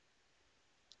are.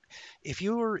 if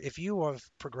you have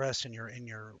progressed in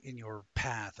your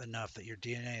path enough that your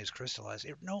DNA is crystallized,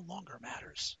 it no longer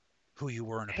matters who you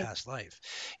were in a Right. past life.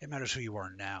 It matters who you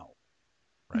are now,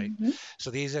 right? Hmm.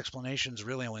 So these explanations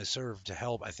really only serve to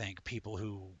help, I think, people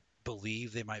who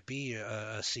believe they might be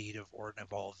a seed of or an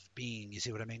evolved being. You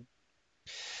see what I mean?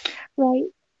 Right.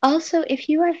 Also, if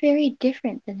you are very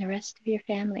different than the rest of your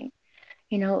family,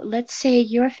 let's say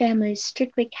your family is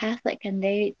strictly Catholic and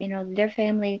their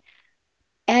family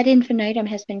ad infinitum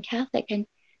has been Catholic,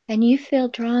 and you feel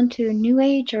drawn to New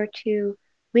Age or to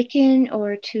Wiccan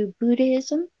or to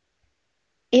Buddhism,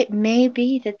 it may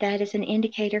be that that is an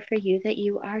indicator for you that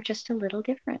you are just a little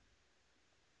different.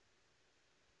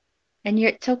 And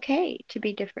it's okay to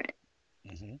be different.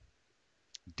 Hmm.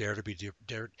 Dare to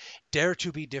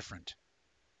be different.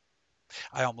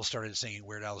 I almost started singing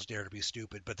Weird Al's "Dare to Be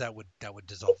Stupid," but that would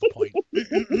dissolve the point.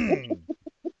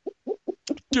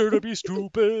 Dare to be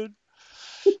stupid.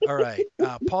 All right.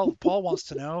 Paul wants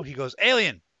to know. He goes,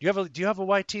 Alien. Do you have a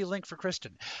YT link for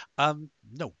Kristen?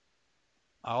 No.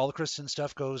 All the Kristen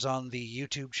stuff goes on the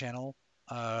YouTube channel,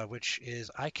 which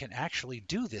is I can actually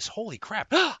do this. Holy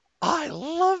crap! I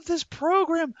love this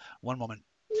program. One moment.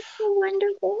 So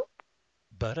wonderful.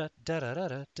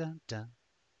 Ba-da-da-da-da-dun-dun.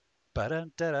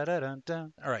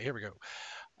 Ba-da-da-da-da-dun-dun. All right, here we go.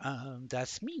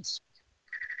 That's me.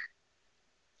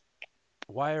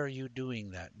 Why are you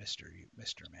doing that, Mister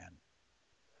Man?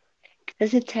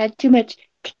 Because it's had too much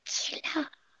tequila.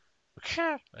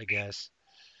 I guess.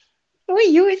 Oh,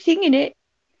 you were singing it.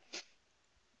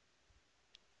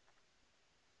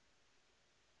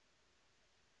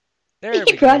 There You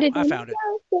we brought go. it I in. found it.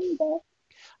 Yes, there you go.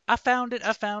 I found it.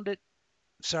 I found it.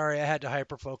 Sorry, I had to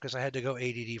hyperfocus. I had to go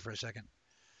ADD for a second.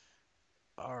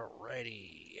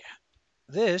 Alrighty.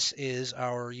 This is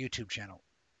our YouTube channel.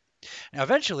 Now,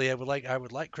 eventually, I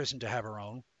would like Kristen to have her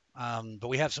own, but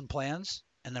we have some plans,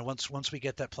 and then once we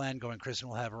get that plan going, Kristen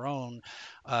will have her own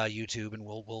YouTube, and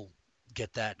we'll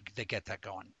get that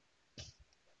going.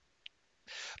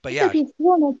 But It'll yeah, be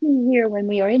so much easier when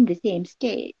we are in the same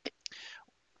state.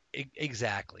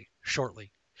 exactly.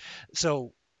 Shortly.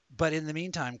 So, but in the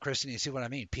meantime, Kristen, you see what I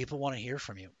mean? People want to hear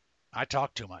from you. I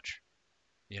talk too much,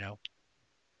 you know.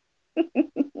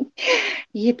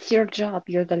 It's your job.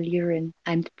 You're the Lyran.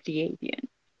 I'm the Pleiadian.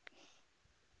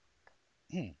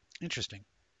 Hmm, interesting.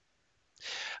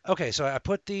 Okay, so I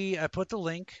put the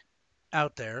link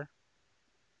out there,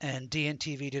 and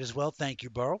DNTV did as well. Thank you,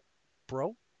 bro.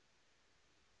 Bro.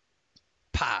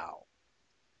 Pow.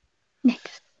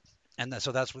 Next. And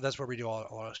so that's where we do all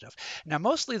our stuff. Now,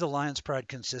 mostly the Lions Pride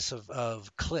consists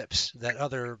of clips that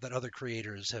other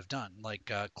creators have done,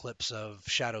 like clips of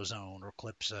Shadow Zone or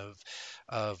clips of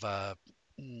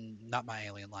not My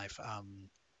Alien Life,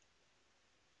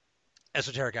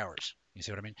 Esoteric Hours. You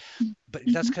see what I mean? But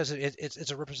that's Hmm. because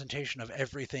it's a representation of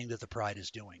everything that the Pride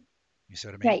is doing. You see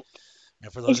what I mean? Right. Now,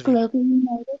 for those Is of you, Global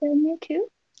United on there too?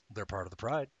 they're part of the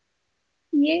Pride.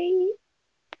 Yay.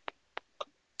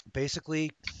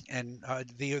 Basically, and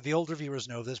the older viewers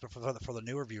know this, but for the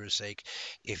newer viewers' sake,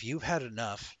 if you've had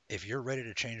enough, if you're ready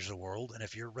to change the world, and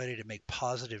if you're ready to make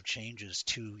positive changes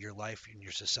to your life and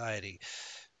your society,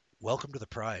 welcome to the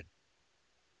Pride.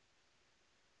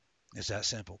 It's that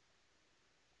simple,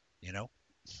 you know.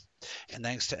 And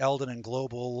thanks to Eldon and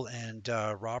Global and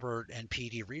Robert and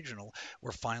PD Regional,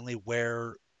 we're finally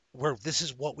where this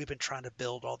is what we've been trying to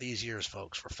build all these years,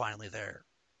 folks. We're finally there,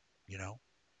 you know.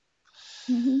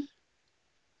 Hmm.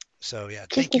 So yeah,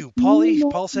 Just thank a you, few Paulie.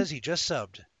 more. Paul says he just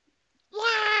subbed.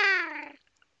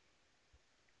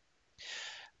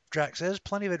 Drax says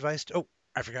plenty of advice. Oh,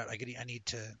 I forgot. I need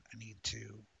to.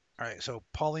 All right. So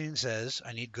Pauline says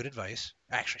I need good advice.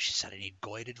 Actually, she said I need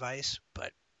goid advice,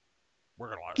 but we're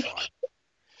gonna let it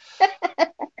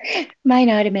ride. Mine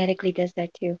automatically does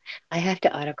that too. I have to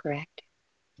autocorrect.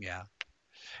 Yeah.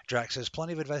 Drax says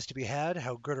plenty of advice to be had.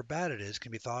 How good or bad it is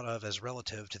can be thought of as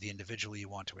relative to the individual you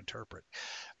want to interpret.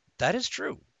 That is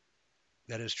true.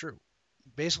 That is true.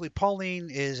 Basically, Pauline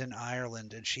is in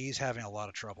Ireland and she's having a lot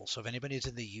of trouble. So if anybody's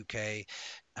in the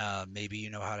UK, maybe you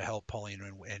know how to help Pauline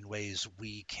in ways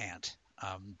we can't.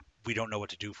 We don't know what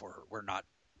to do for her. We're not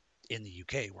in the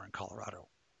UK. We're in Colorado.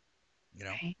 You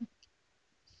know. Right.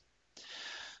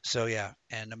 So yeah,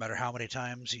 and no matter how many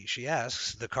times she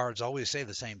asks, the cards always say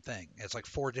the same thing. It's like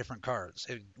four different cards.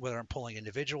 Whether I'm pulling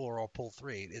individual or I'll pull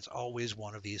three, it's always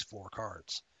one of these four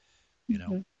cards. You know.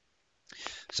 Hmm.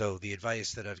 So the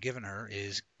advice that I've given her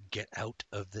is get out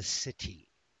of the city.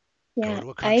 Go Yeah. to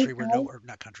a I, country where I or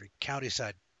not country, county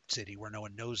side city where no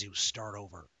one knows you. Start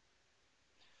over.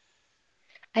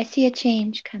 I see a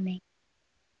change coming.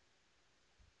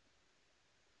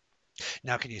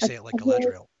 Now, can you A, say it like a very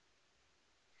Galadriel?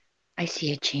 I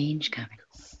see a change coming.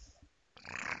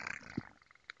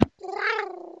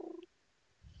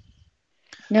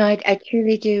 No, I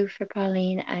truly do for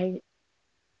Pauline.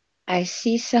 I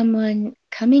see someone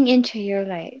coming into your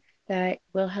life that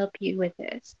will help you with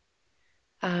this.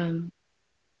 Um,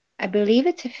 I believe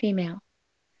it's a female,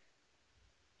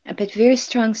 but very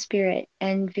strong spirit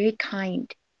and very kind.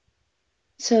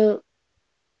 So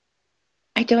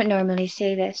I don't normally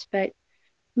say this, but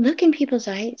look in people's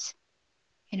eyes,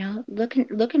 look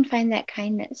and find that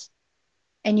kindness.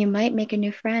 And you might make a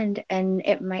new friend and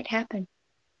it might happen.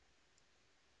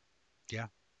 Yeah.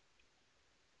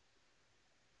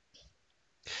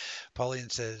 Pauline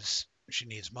says she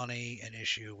needs money, an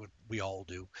issue we all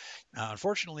do.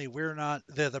 Unfortunately, we're not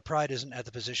the pride isn't at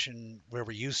the position where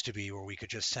we used to be, where we could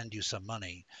just send you some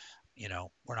money.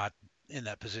 We're not in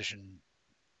that position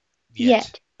yet.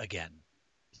 Yet, Again,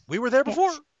 we were there before,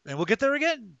 yes. and we'll get there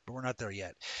again, but we're not there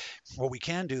yet. What we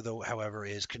can do, though, however,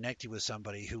 is connect you with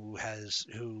somebody who has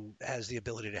the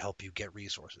ability to help you get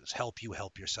resources, help you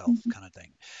help yourself, Mhm. kind of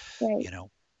thing. Right. You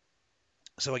know,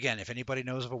 so again, if anybody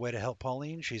knows of a way to help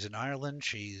Pauline, she's in Ireland.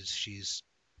 She's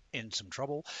in some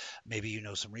trouble. Maybe you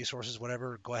know some resources,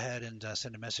 whatever. Go ahead and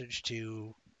send a message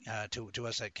to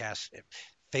us at cast.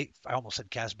 I almost said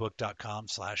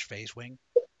castbook.com/phasewing.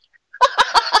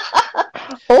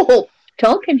 Oh,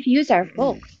 don't confuse our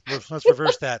folks. Let's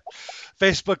reverse that.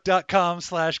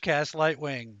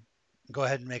 Facebook.com/castlightwing. Go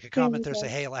ahead and make a There comment we there. Say, go.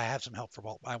 hey, I have some help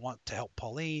for. I want to help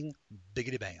Pauline.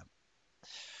 Biggity bam.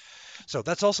 So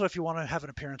that's also if you want to have an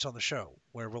appearance on the show,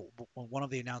 where one of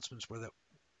the announcements were that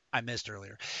I missed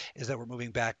earlier is that we're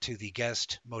moving back to the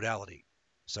guest modality.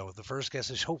 So the first guest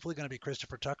is hopefully going to be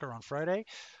Christopher Tucker on Friday.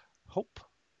 Hope.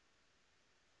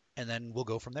 And then we'll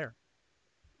go from there.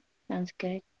 Sounds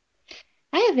good.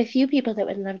 I have a few people that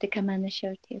would love to come on the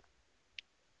show too.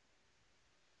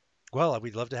 Well,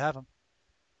 we'd love to have him.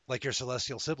 Like your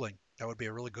celestial sibling. That would be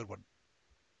a really good one.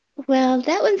 Well,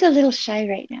 that one's a little shy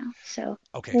right now, so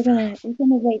Okay, we're fair gonna enough. we're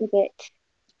gonna wait a bit.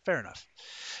 Fair enough.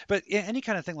 But yeah, any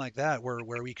kind of thing like that where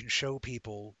we can show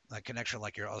people a connection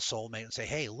like you're a soulmate and say,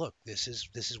 hey, look, this is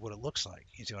what it looks like.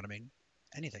 You see what I mean?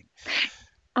 Anything.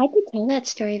 I could tell that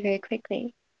story very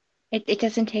quickly. It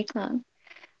doesn't take long.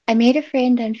 I made a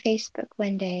friend on Facebook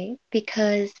one day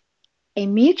because a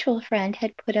mutual friend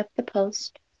had put up the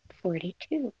post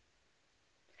 42.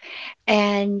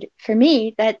 And for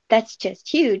me, that's just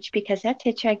huge because that's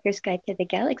Hitchhiker's Guide to the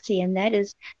Galaxy, and that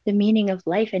is the meaning of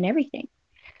life and everything.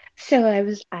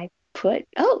 So I put,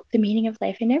 oh, the meaning of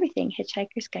life and everything,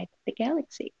 Hitchhiker's Guide to the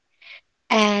Galaxy.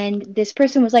 And this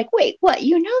person was like, wait, what?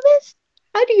 You know this?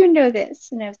 How do you know this?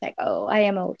 And I was like, oh, I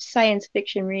am a science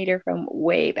fiction reader from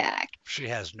way back. She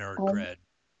has nerd Um, cred.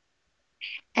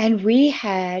 and we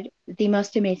had the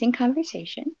most amazing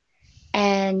conversation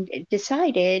and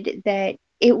decided that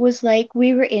it was like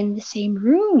we were in the same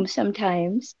room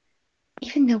sometimes,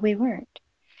 even though we weren't.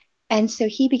 And so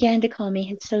he began to call me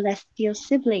his celestial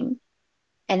sibling,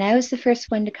 and I was the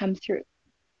first one to come through.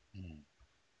 Mm,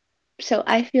 So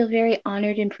I feel very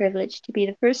honored and privileged to be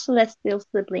the first celestial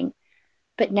sibling,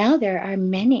 but now there are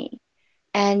many.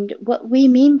 And what we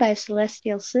mean by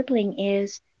celestial sibling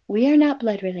is we are not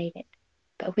blood related,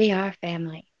 but we are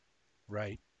family.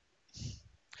 right.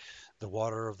 The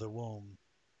water of the womb.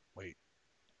 Wait.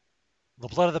 The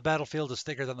blood of the battlefield is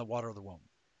thicker than the water of the womb.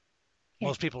 Yeah.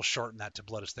 Most people shorten that to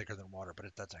blood is thicker than water, but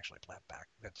that's actually plant back.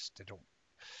 They don't.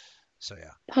 So yeah.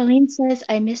 Pauline says,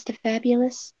 I missed a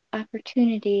fabulous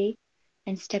opportunity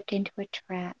and stepped into a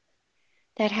trap.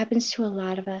 That happens to a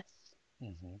lot of us.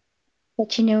 Hmm.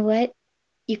 But you know what?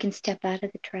 You can step out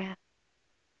of the trap.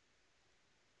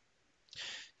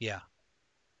 Yeah.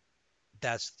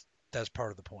 That's that's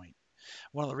part of the point.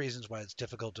 One of the reasons why it's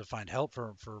difficult to find help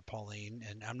for Pauline,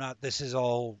 and I'm not. This is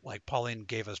all like Pauline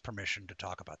gave us permission to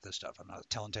talk about this stuff. I'm not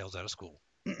telling tales out of school.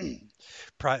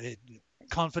 Pri-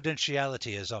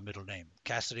 Confidentiality is our middle name.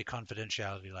 Cassidy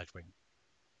Confidentiality Lightwing.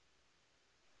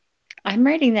 I'm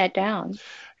writing that down.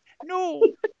 No.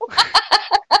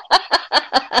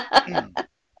 Well,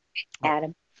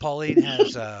 Adam. Pauline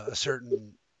has a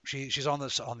certain. She's on the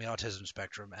autism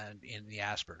spectrum and in the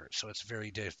Asperger, so it's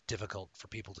very difficult for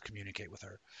people to communicate with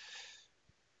her.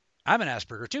 I'm an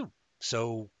Asperger too,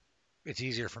 so it's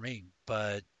easier for me,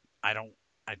 but I don't.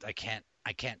 I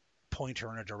can't point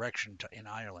her in a direction in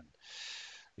Ireland.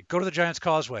 Go to the Giant's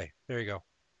Causeway. There you go.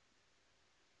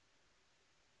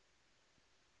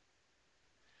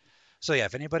 So yeah,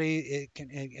 if anybody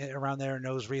around there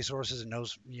knows resources and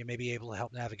knows you may be able to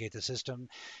help navigate the system,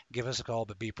 give us a call.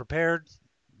 But be prepared.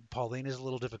 Pauline is a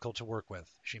little difficult to work with.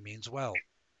 She means well.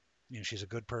 She's a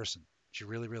good person. She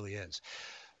really, really is.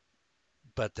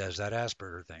 But there's that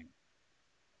Asperger thing.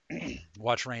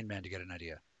 Watch Rain Man to get an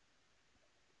idea.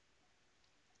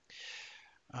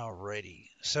 Alrighty.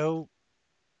 So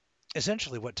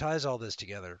essentially, what ties all this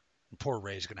together, poor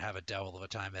Ray's going to have a devil of a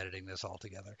time editing this all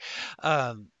together.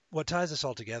 What ties this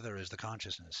all together is the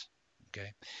consciousness.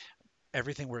 Okay,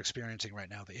 everything we're experiencing right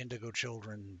now, the indigo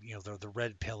children, the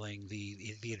red pilling,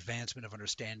 the advancement of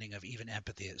understanding of even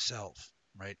empathy itself,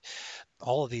 right?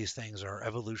 All of these things are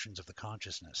evolutions of the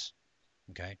consciousness.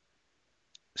 Okay,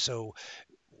 so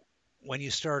when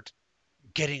you start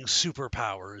getting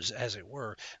superpowers, as it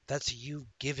were, that's you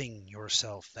giving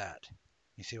yourself that.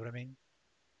 You see what I mean?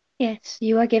 Yes,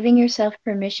 you are giving yourself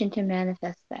permission to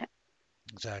manifest that.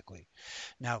 Exactly.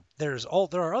 Now, there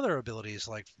are other abilities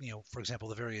like, for example,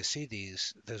 the various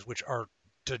CDs, which are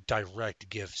direct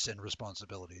gifts and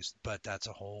responsibilities, but that's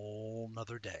a whole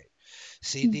nother day.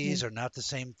 Mm-hmm. CDs are not the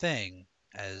same thing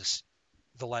as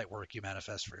the light work you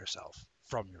manifest for yourself,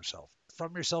 from yourself,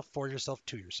 for yourself,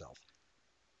 to yourself.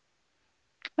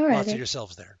 Or Lots of others.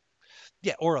 yourselves there.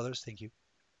 Yeah, or others. Thank you.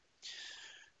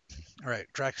 All right,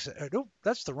 Drax. No,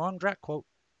 that's the wrong Drac quote.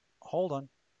 Hold on.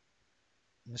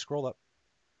 Let me scroll up.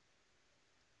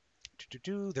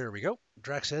 There we go.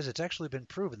 Drax says it's actually been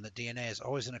proven that DNA is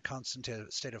always in a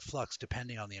constant state of flux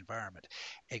depending on the environment.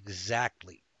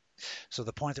 Exactly. So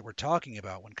the point that we're talking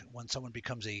about when someone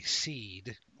becomes a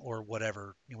seed or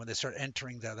whatever, when they start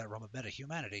entering that realm of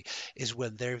meta-humanity, is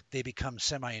when they become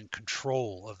semi in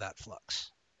control of that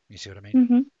flux. You see what I mean?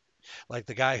 Mm-hmm. Like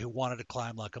the guy who wanted to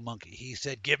climb like a monkey. He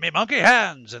said, "Give me monkey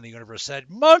hands," and the universe said,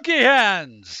 "Monkey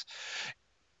hands,"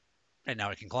 and now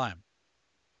he can climb.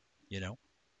 You know.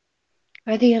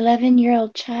 Or the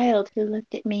 11-year-old child who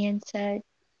looked at me and said,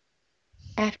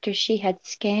 after she had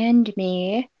scanned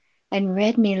me and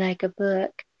read me like a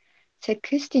book, said,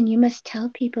 Kristen, you must tell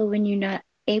people when you're not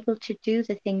able to do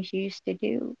the things you used to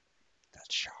do.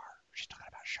 That's Shar. She's talking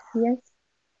about Shar. Yes,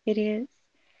 it is.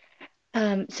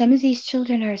 Some of these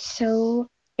children are so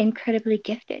incredibly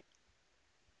gifted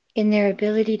in their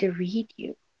ability to read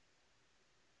you.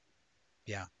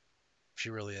 Yeah,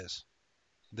 she really is.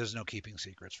 There's no keeping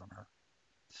secrets from her.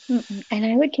 Mm-mm. And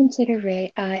I would consider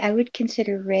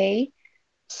Ray,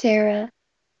 Sarah,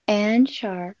 and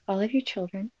Shar, all of your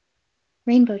children,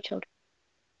 rainbow children.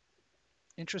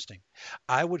 Interesting.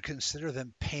 I would consider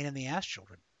them pain in the ass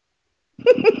children.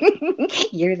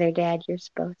 You're their dad, you're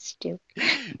supposed to.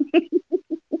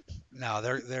 No,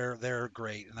 they're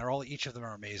great, and they're all each of them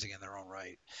are amazing in their own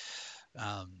right.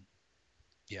 Um,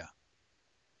 yeah,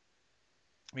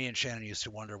 me and Shannon used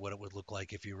to wonder what it would look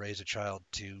like if you raise a child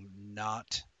to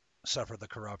not suffer the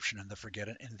corruption and the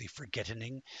forgetting,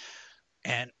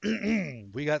 and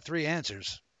we got three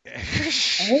answers. Oh,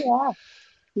 yeah,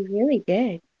 you really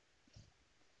did.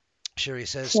 Sherry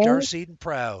says Sarah, starseed and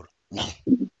proud.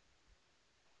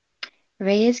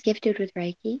 Ray is gifted with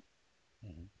Reiki.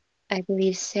 Mhm. I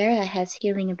believe Sarah has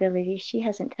healing abilities she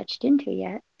hasn't touched into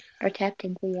yet or tapped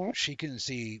into yet. She can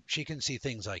see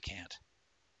things I can't.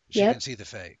 She can Yep. see the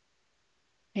Fae.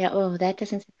 Yeah. Oh, that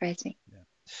doesn't surprise me. Yeah.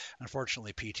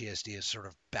 Unfortunately, PTSD has sort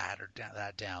of battered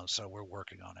that down, so we're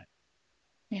working on it.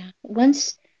 Yeah.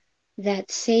 Once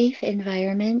that safe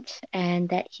environment and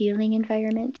that healing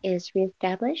environment is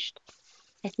reestablished,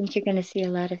 I think you're going to see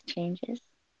a lot of changes.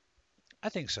 I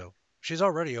think so. She's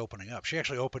already opening up. She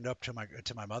actually opened up to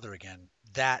my mother again.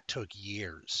 That took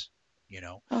years, you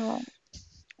know. Oh,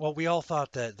 Well, we all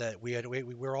thought that we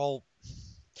were all.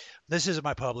 This is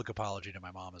my public apology to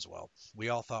my mom as well. We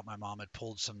all thought my mom had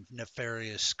pulled some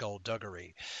nefarious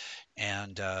skullduggery,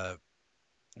 and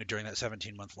during that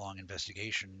 17-month long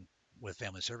investigation with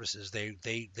Family Services,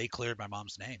 they cleared my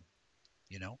mom's name.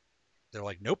 You know, they're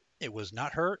like, nope, it was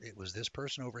not her. It was this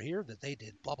person over here that they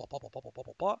did blah blah blah blah blah blah blah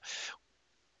blah blah.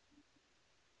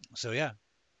 So yeah,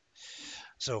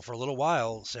 so for a little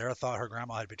while, Sarah thought her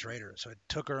grandma had betrayed her. So it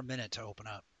took her a minute to open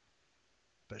up,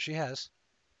 but she has.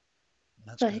 And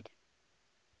that's good. good.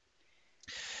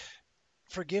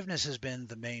 Forgiveness has been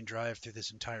the main drive through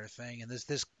this entire thing, and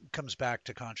this comes back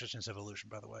to consciousness evolution,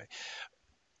 by the way.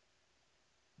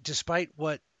 Despite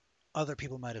what other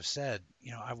people might have said,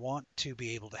 I want to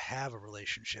be able to have a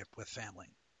relationship with family.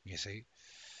 You see,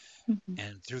 Mhm.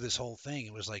 and through this whole thing,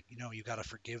 it was like, you got to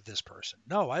forgive this person.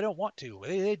 No, I don't want to.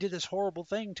 They did this horrible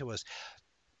thing to us.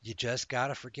 You just got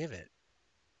to forgive it.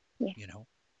 Yeah. You know,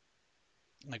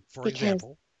 like for Because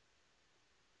example,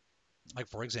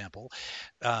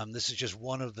 this is just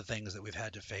one of the things that we've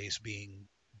had to face being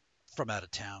from out of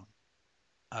town.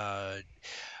 Uh,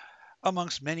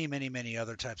 Amongst many, many, many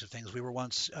other types of things, we were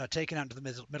once taken out into the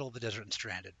middle of the desert and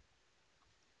stranded.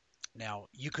 Now,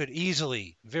 you could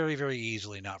easily, very, very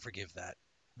easily, not forgive that.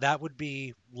 That would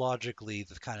be logically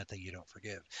the kind of thing you don't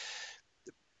forgive.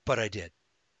 but I did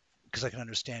because I can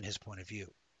understand his point of view.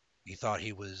 He thought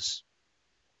he was,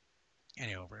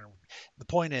 the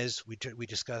point is we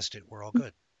discussed it. We're all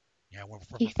good. Yeah, we're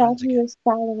He thought friends he again. was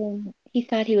following. He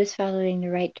thought he was following the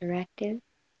right directive.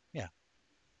 Yeah,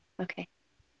 Okay.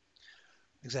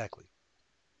 exactly.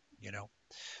 You know,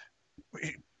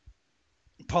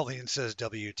 Pauline says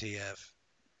WTF.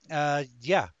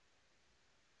 Yeah,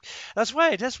 that's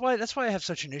why I have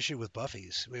such an issue with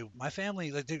Buffy's. My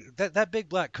family, like that big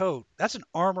black coat, that's an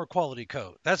armor quality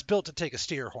coat. That's built to take a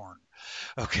steer horn.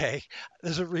 Okay,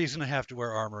 there's a reason I have to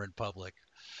wear armor in public.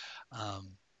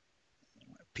 Um,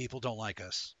 People don't like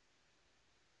us.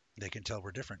 They can tell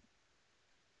we're different.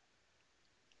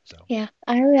 So Yeah,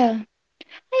 I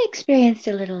experienced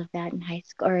a little of that in high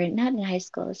school, or not in high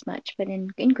school as much, but in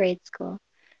grade school,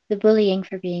 the bullying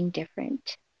for being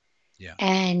different, yeah,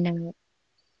 and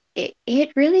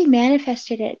it really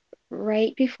manifested it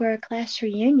right before a class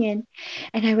reunion,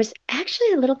 and I was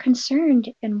actually a little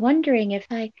concerned and wondering if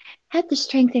I had the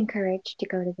strength and courage to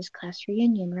go to this class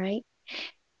reunion, right?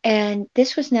 And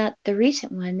this was not the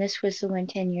recent one. This was the one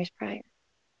 10 years prior.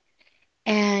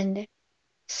 And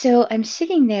so I'm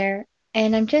sitting there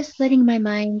and I'm just letting my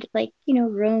mind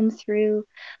roam through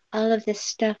all of this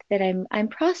stuff that I'm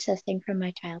processing from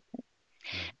my childhood.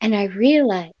 right. And I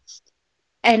realized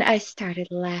and I started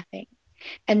laughing.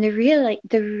 And the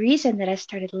reason that I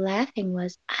started laughing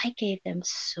was I gave them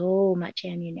so much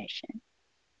ammunition.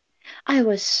 I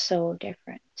was so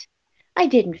different. I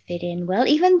didn't fit in well,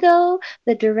 even though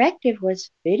the directive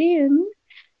was fit in.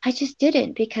 I just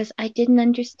didn't because I didn't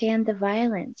understand the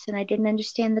violence and I didn't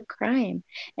understand the crime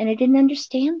and I didn't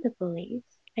understand the bullies.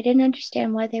 I didn't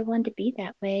understand why they wanted to be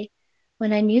that way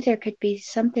when I knew there could be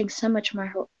something so much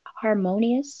more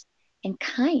harmonious and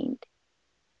kind. Yeah.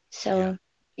 So,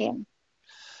 yeah.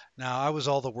 Now I was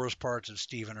all the worst parts of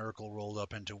Steve and Urkel rolled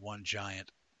up into one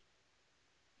giant.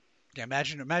 Yeah,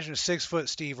 imagine a 6 foot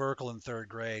Steve Urkel in third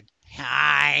grade.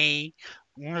 Hi.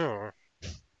 Ugh.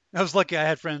 I was lucky I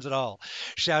had friends at all.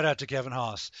 Shout out to Kevin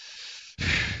Haas.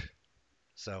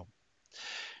 So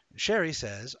Sherry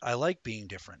says, I like being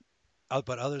different,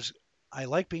 but others. I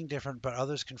like being different, but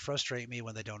others can frustrate me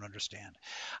when they don't understand.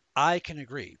 I can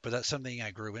agree, but that's something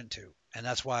I grew into. And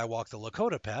that's why I walk the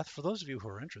Lakota path. For those of you who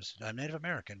are interested, I'm Native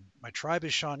American. My tribe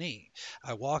is Shawnee.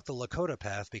 I walk the Lakota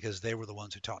path because they were the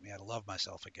ones who taught me how to love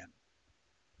myself again.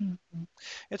 Mhm.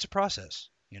 It's a process.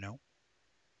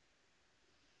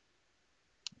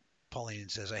 Pauline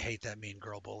says, I hate that mean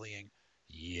girl bullying.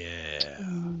 Yeah.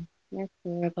 That's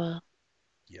horrible.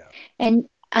 Yeah. And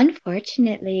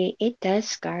unfortunately, it does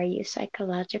scar you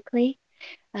psychologically.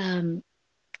 Um,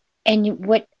 and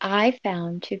what I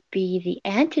found to be the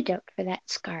antidote for that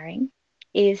scarring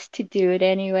is to do it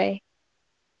anyway.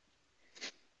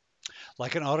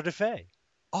 Like an auto da fe.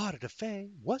 Auto da fe?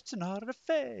 What's an auto da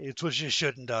fe? It's what you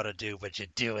shouldn't ought to do, but you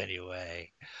do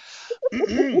anyway.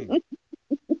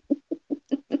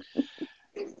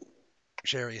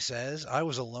 Sherry says, I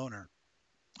was a loner.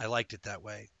 I liked it that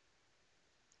way.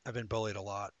 I've been bullied a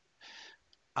lot.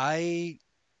 I,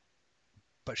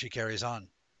 but she carries on.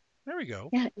 There we go.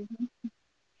 Yeah, you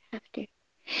have to.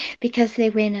 Because they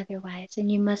win otherwise, and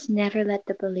you must never let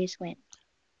the bullies win.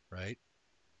 Right?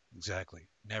 Exactly.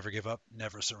 Never give up,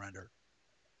 never surrender.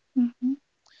 Hmm.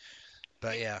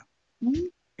 But yeah.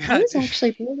 I was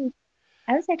actually bullied.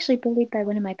 I was actually bullied by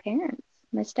one of my parents,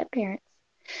 my step parents.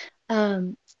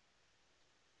 Um,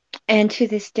 and to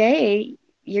this day,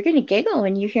 you're going to giggle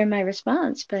when you hear my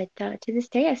response, but to this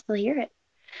day, I still hear it.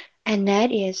 And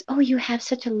that is, oh, you have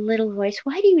such a little voice.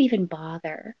 Why do you even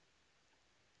bother?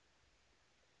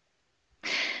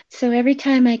 So every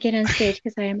time I get on stage,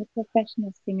 because I am a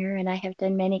professional singer and I have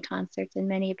done many concerts and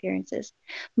many appearances,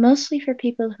 mostly for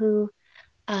people who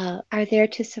are there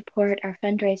to support our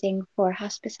fundraising for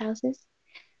hospice houses.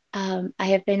 I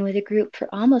have been with a group for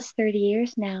almost 30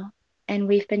 years now, and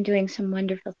we've been doing some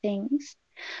wonderful things.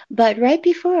 But right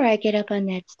before I get up on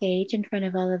that stage in front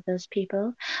of all of those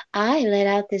people, I let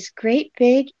out this great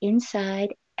big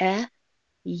inside F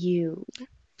you to the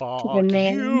Fuck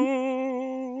man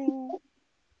you.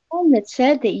 that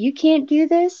said that you can't do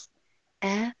this.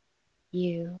 F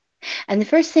you. And the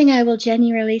first thing I will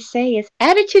genuinely say is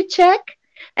attitude check.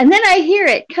 And then I hear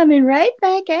it coming right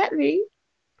back at me.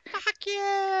 Fuck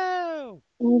you.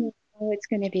 Oh, it's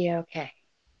going to be okay.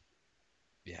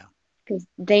 Yeah. Because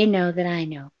they know that I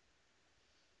know.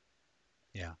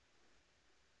 Yeah.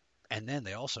 And then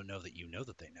they also know that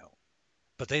they know.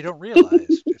 But they don't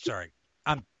realize. Sorry.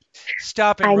 I'm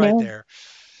stopping I right know. there.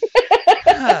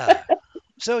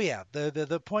 So yeah,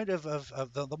 the point of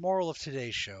the moral of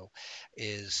today's show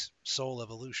is soul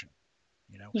evolution.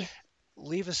 You know, Yes.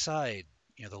 leave aside,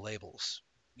 the labels.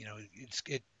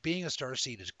 Being a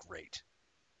starseed is great.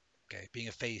 Okay, being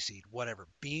a phase seed, whatever,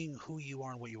 being who you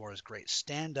are and what you are is great.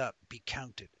 Stand up, be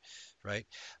counted, right?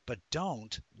 But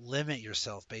don't limit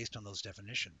yourself based on those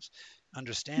definitions.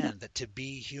 Understand that to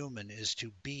be human is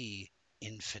to be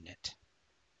infinite.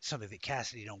 Something that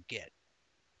Cassidy don't get,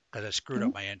 because I screwed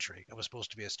up my entry. I was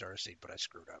supposed to be a starseed, but I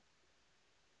screwed up.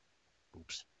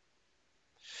 Oops.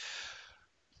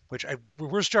 Which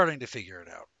we're starting to figure it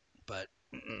out, but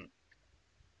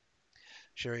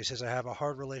Sherry says, I have a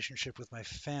hard relationship with my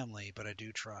family, but I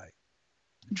do try.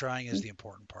 Trying is the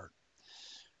important part.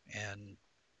 And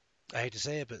I hate to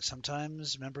say it, but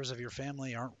sometimes members of your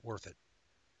family aren't worth it.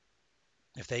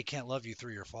 If they can't love you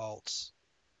through your faults,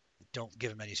 don't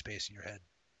give them any space in your head.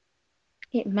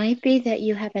 It might be that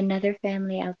you have another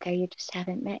family out there you just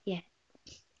haven't met yet.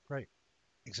 Right.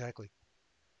 Exactly.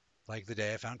 Like the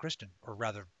day I found Kristen, or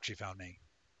rather, she found me.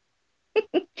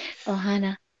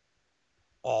 Ohana.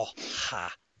 Ohana.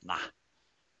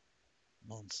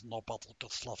 Means nobody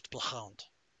gets left behind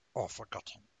or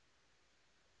forgotten.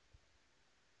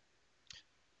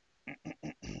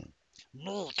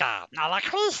 Nika, nala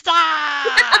Krista!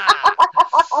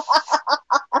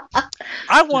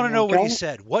 I want to know what he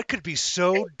said. What could be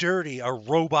so dirty a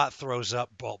robot throws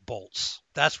up bolts?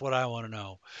 That's what I want to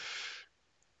know.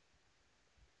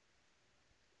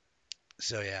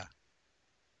 So, yeah.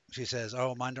 She says,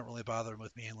 oh, mine don't really bother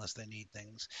with me unless they need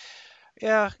things.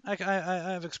 Yeah,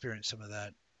 I've experienced some of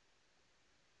that.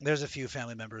 There's a few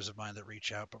family members of mine that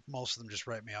reach out, but most of them just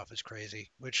write me off as crazy,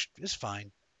 which is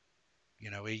fine.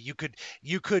 You could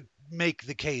make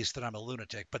the case that I'm a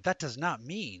lunatic, but that does not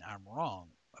mean I'm wrong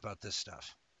about this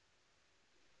stuff.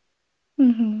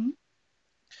 Mm-hmm.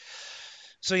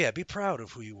 So yeah, be proud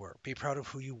of who you were. Be proud of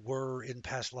who you were in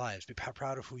past lives. Be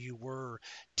proud of who you were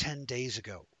 10 days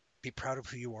ago. Be proud of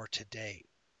who you are today.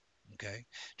 Okay?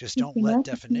 Just don't let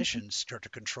definitions start to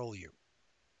control you.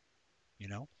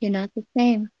 You're not the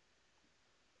same.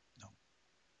 No.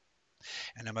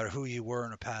 And no matter who you were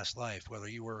in a past life, whether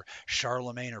you were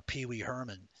Charlemagne or Pee Wee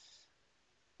Herman,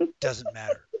 doesn't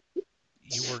matter.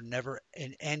 You were never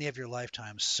in any of your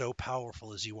lifetimes so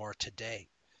powerful as you are today,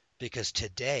 because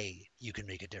today you can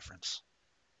make a difference.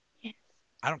 Yes.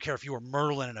 I don't care if you were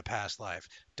Merlin in a past life.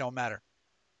 Don't matter.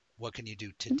 What can you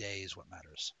do today is what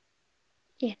matters.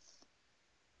 Yes.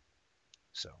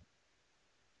 So.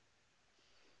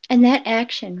 And that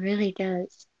action really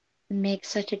does make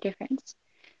such a difference.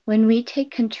 When we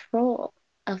take control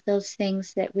of those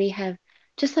things that we have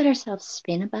just let ourselves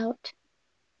spin about,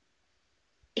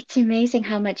 it's amazing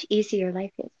how much easier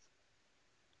life is.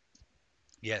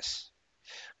 Yes.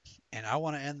 And I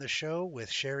want to end the show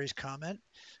with Sherry's comment,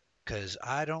 because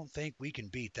I don't think we can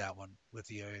beat that one with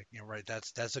the, right.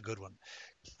 That's a good one.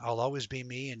 I'll always be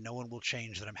me, and no one will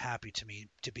change that. I'm happy to be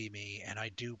me, and I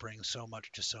do bring so much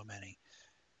to so many.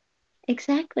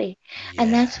 Exactly. Yes.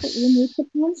 And that's what we need to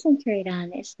concentrate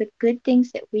on, is the good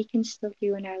things that we can still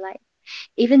do in our life.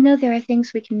 Even though there are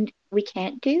things we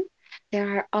can't do,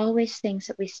 there are always things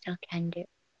that we still can do.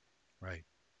 Right.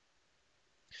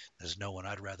 There's no one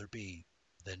I'd rather be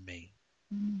than me.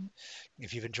 Mm.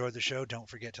 If you've enjoyed the show, don't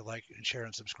forget to like and share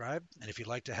and subscribe. And if you'd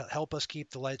like to help us keep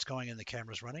the lights going and the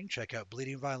cameras running, check out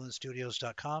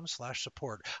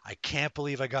bleedingviolencestudios.com/support. I can't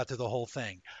believe I got through the whole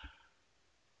thing.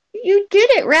 You did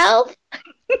it, Ralph.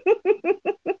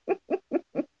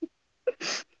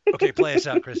 Okay, play us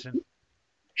out, Kristen.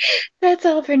 That's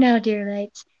all for now, dear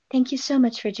lights. Thank you so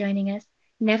much for joining us.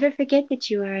 Never forget that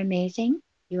you are amazing.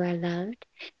 You are loved.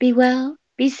 Be well,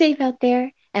 be safe out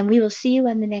there, and we will see you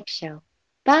on the next show.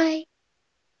 Bye.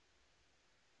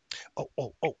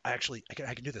 Oh, actually,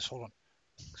 I can do this. Hold on.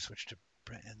 Switch to,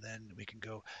 and then we can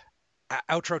go.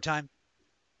 Outro time.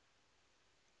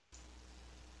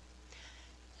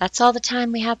 That's all the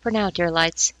time we have for now, dear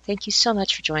lights. Thank you so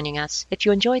much for joining us. If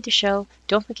you enjoyed the show,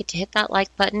 don't forget to hit that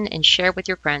like button and share with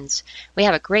your friends. We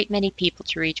have a great many people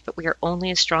to reach, but we are only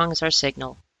as strong as our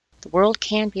signal. The world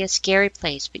can be a scary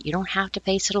place, but you don't have to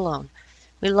face it alone.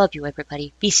 We love you,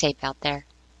 everybody. Be safe out there.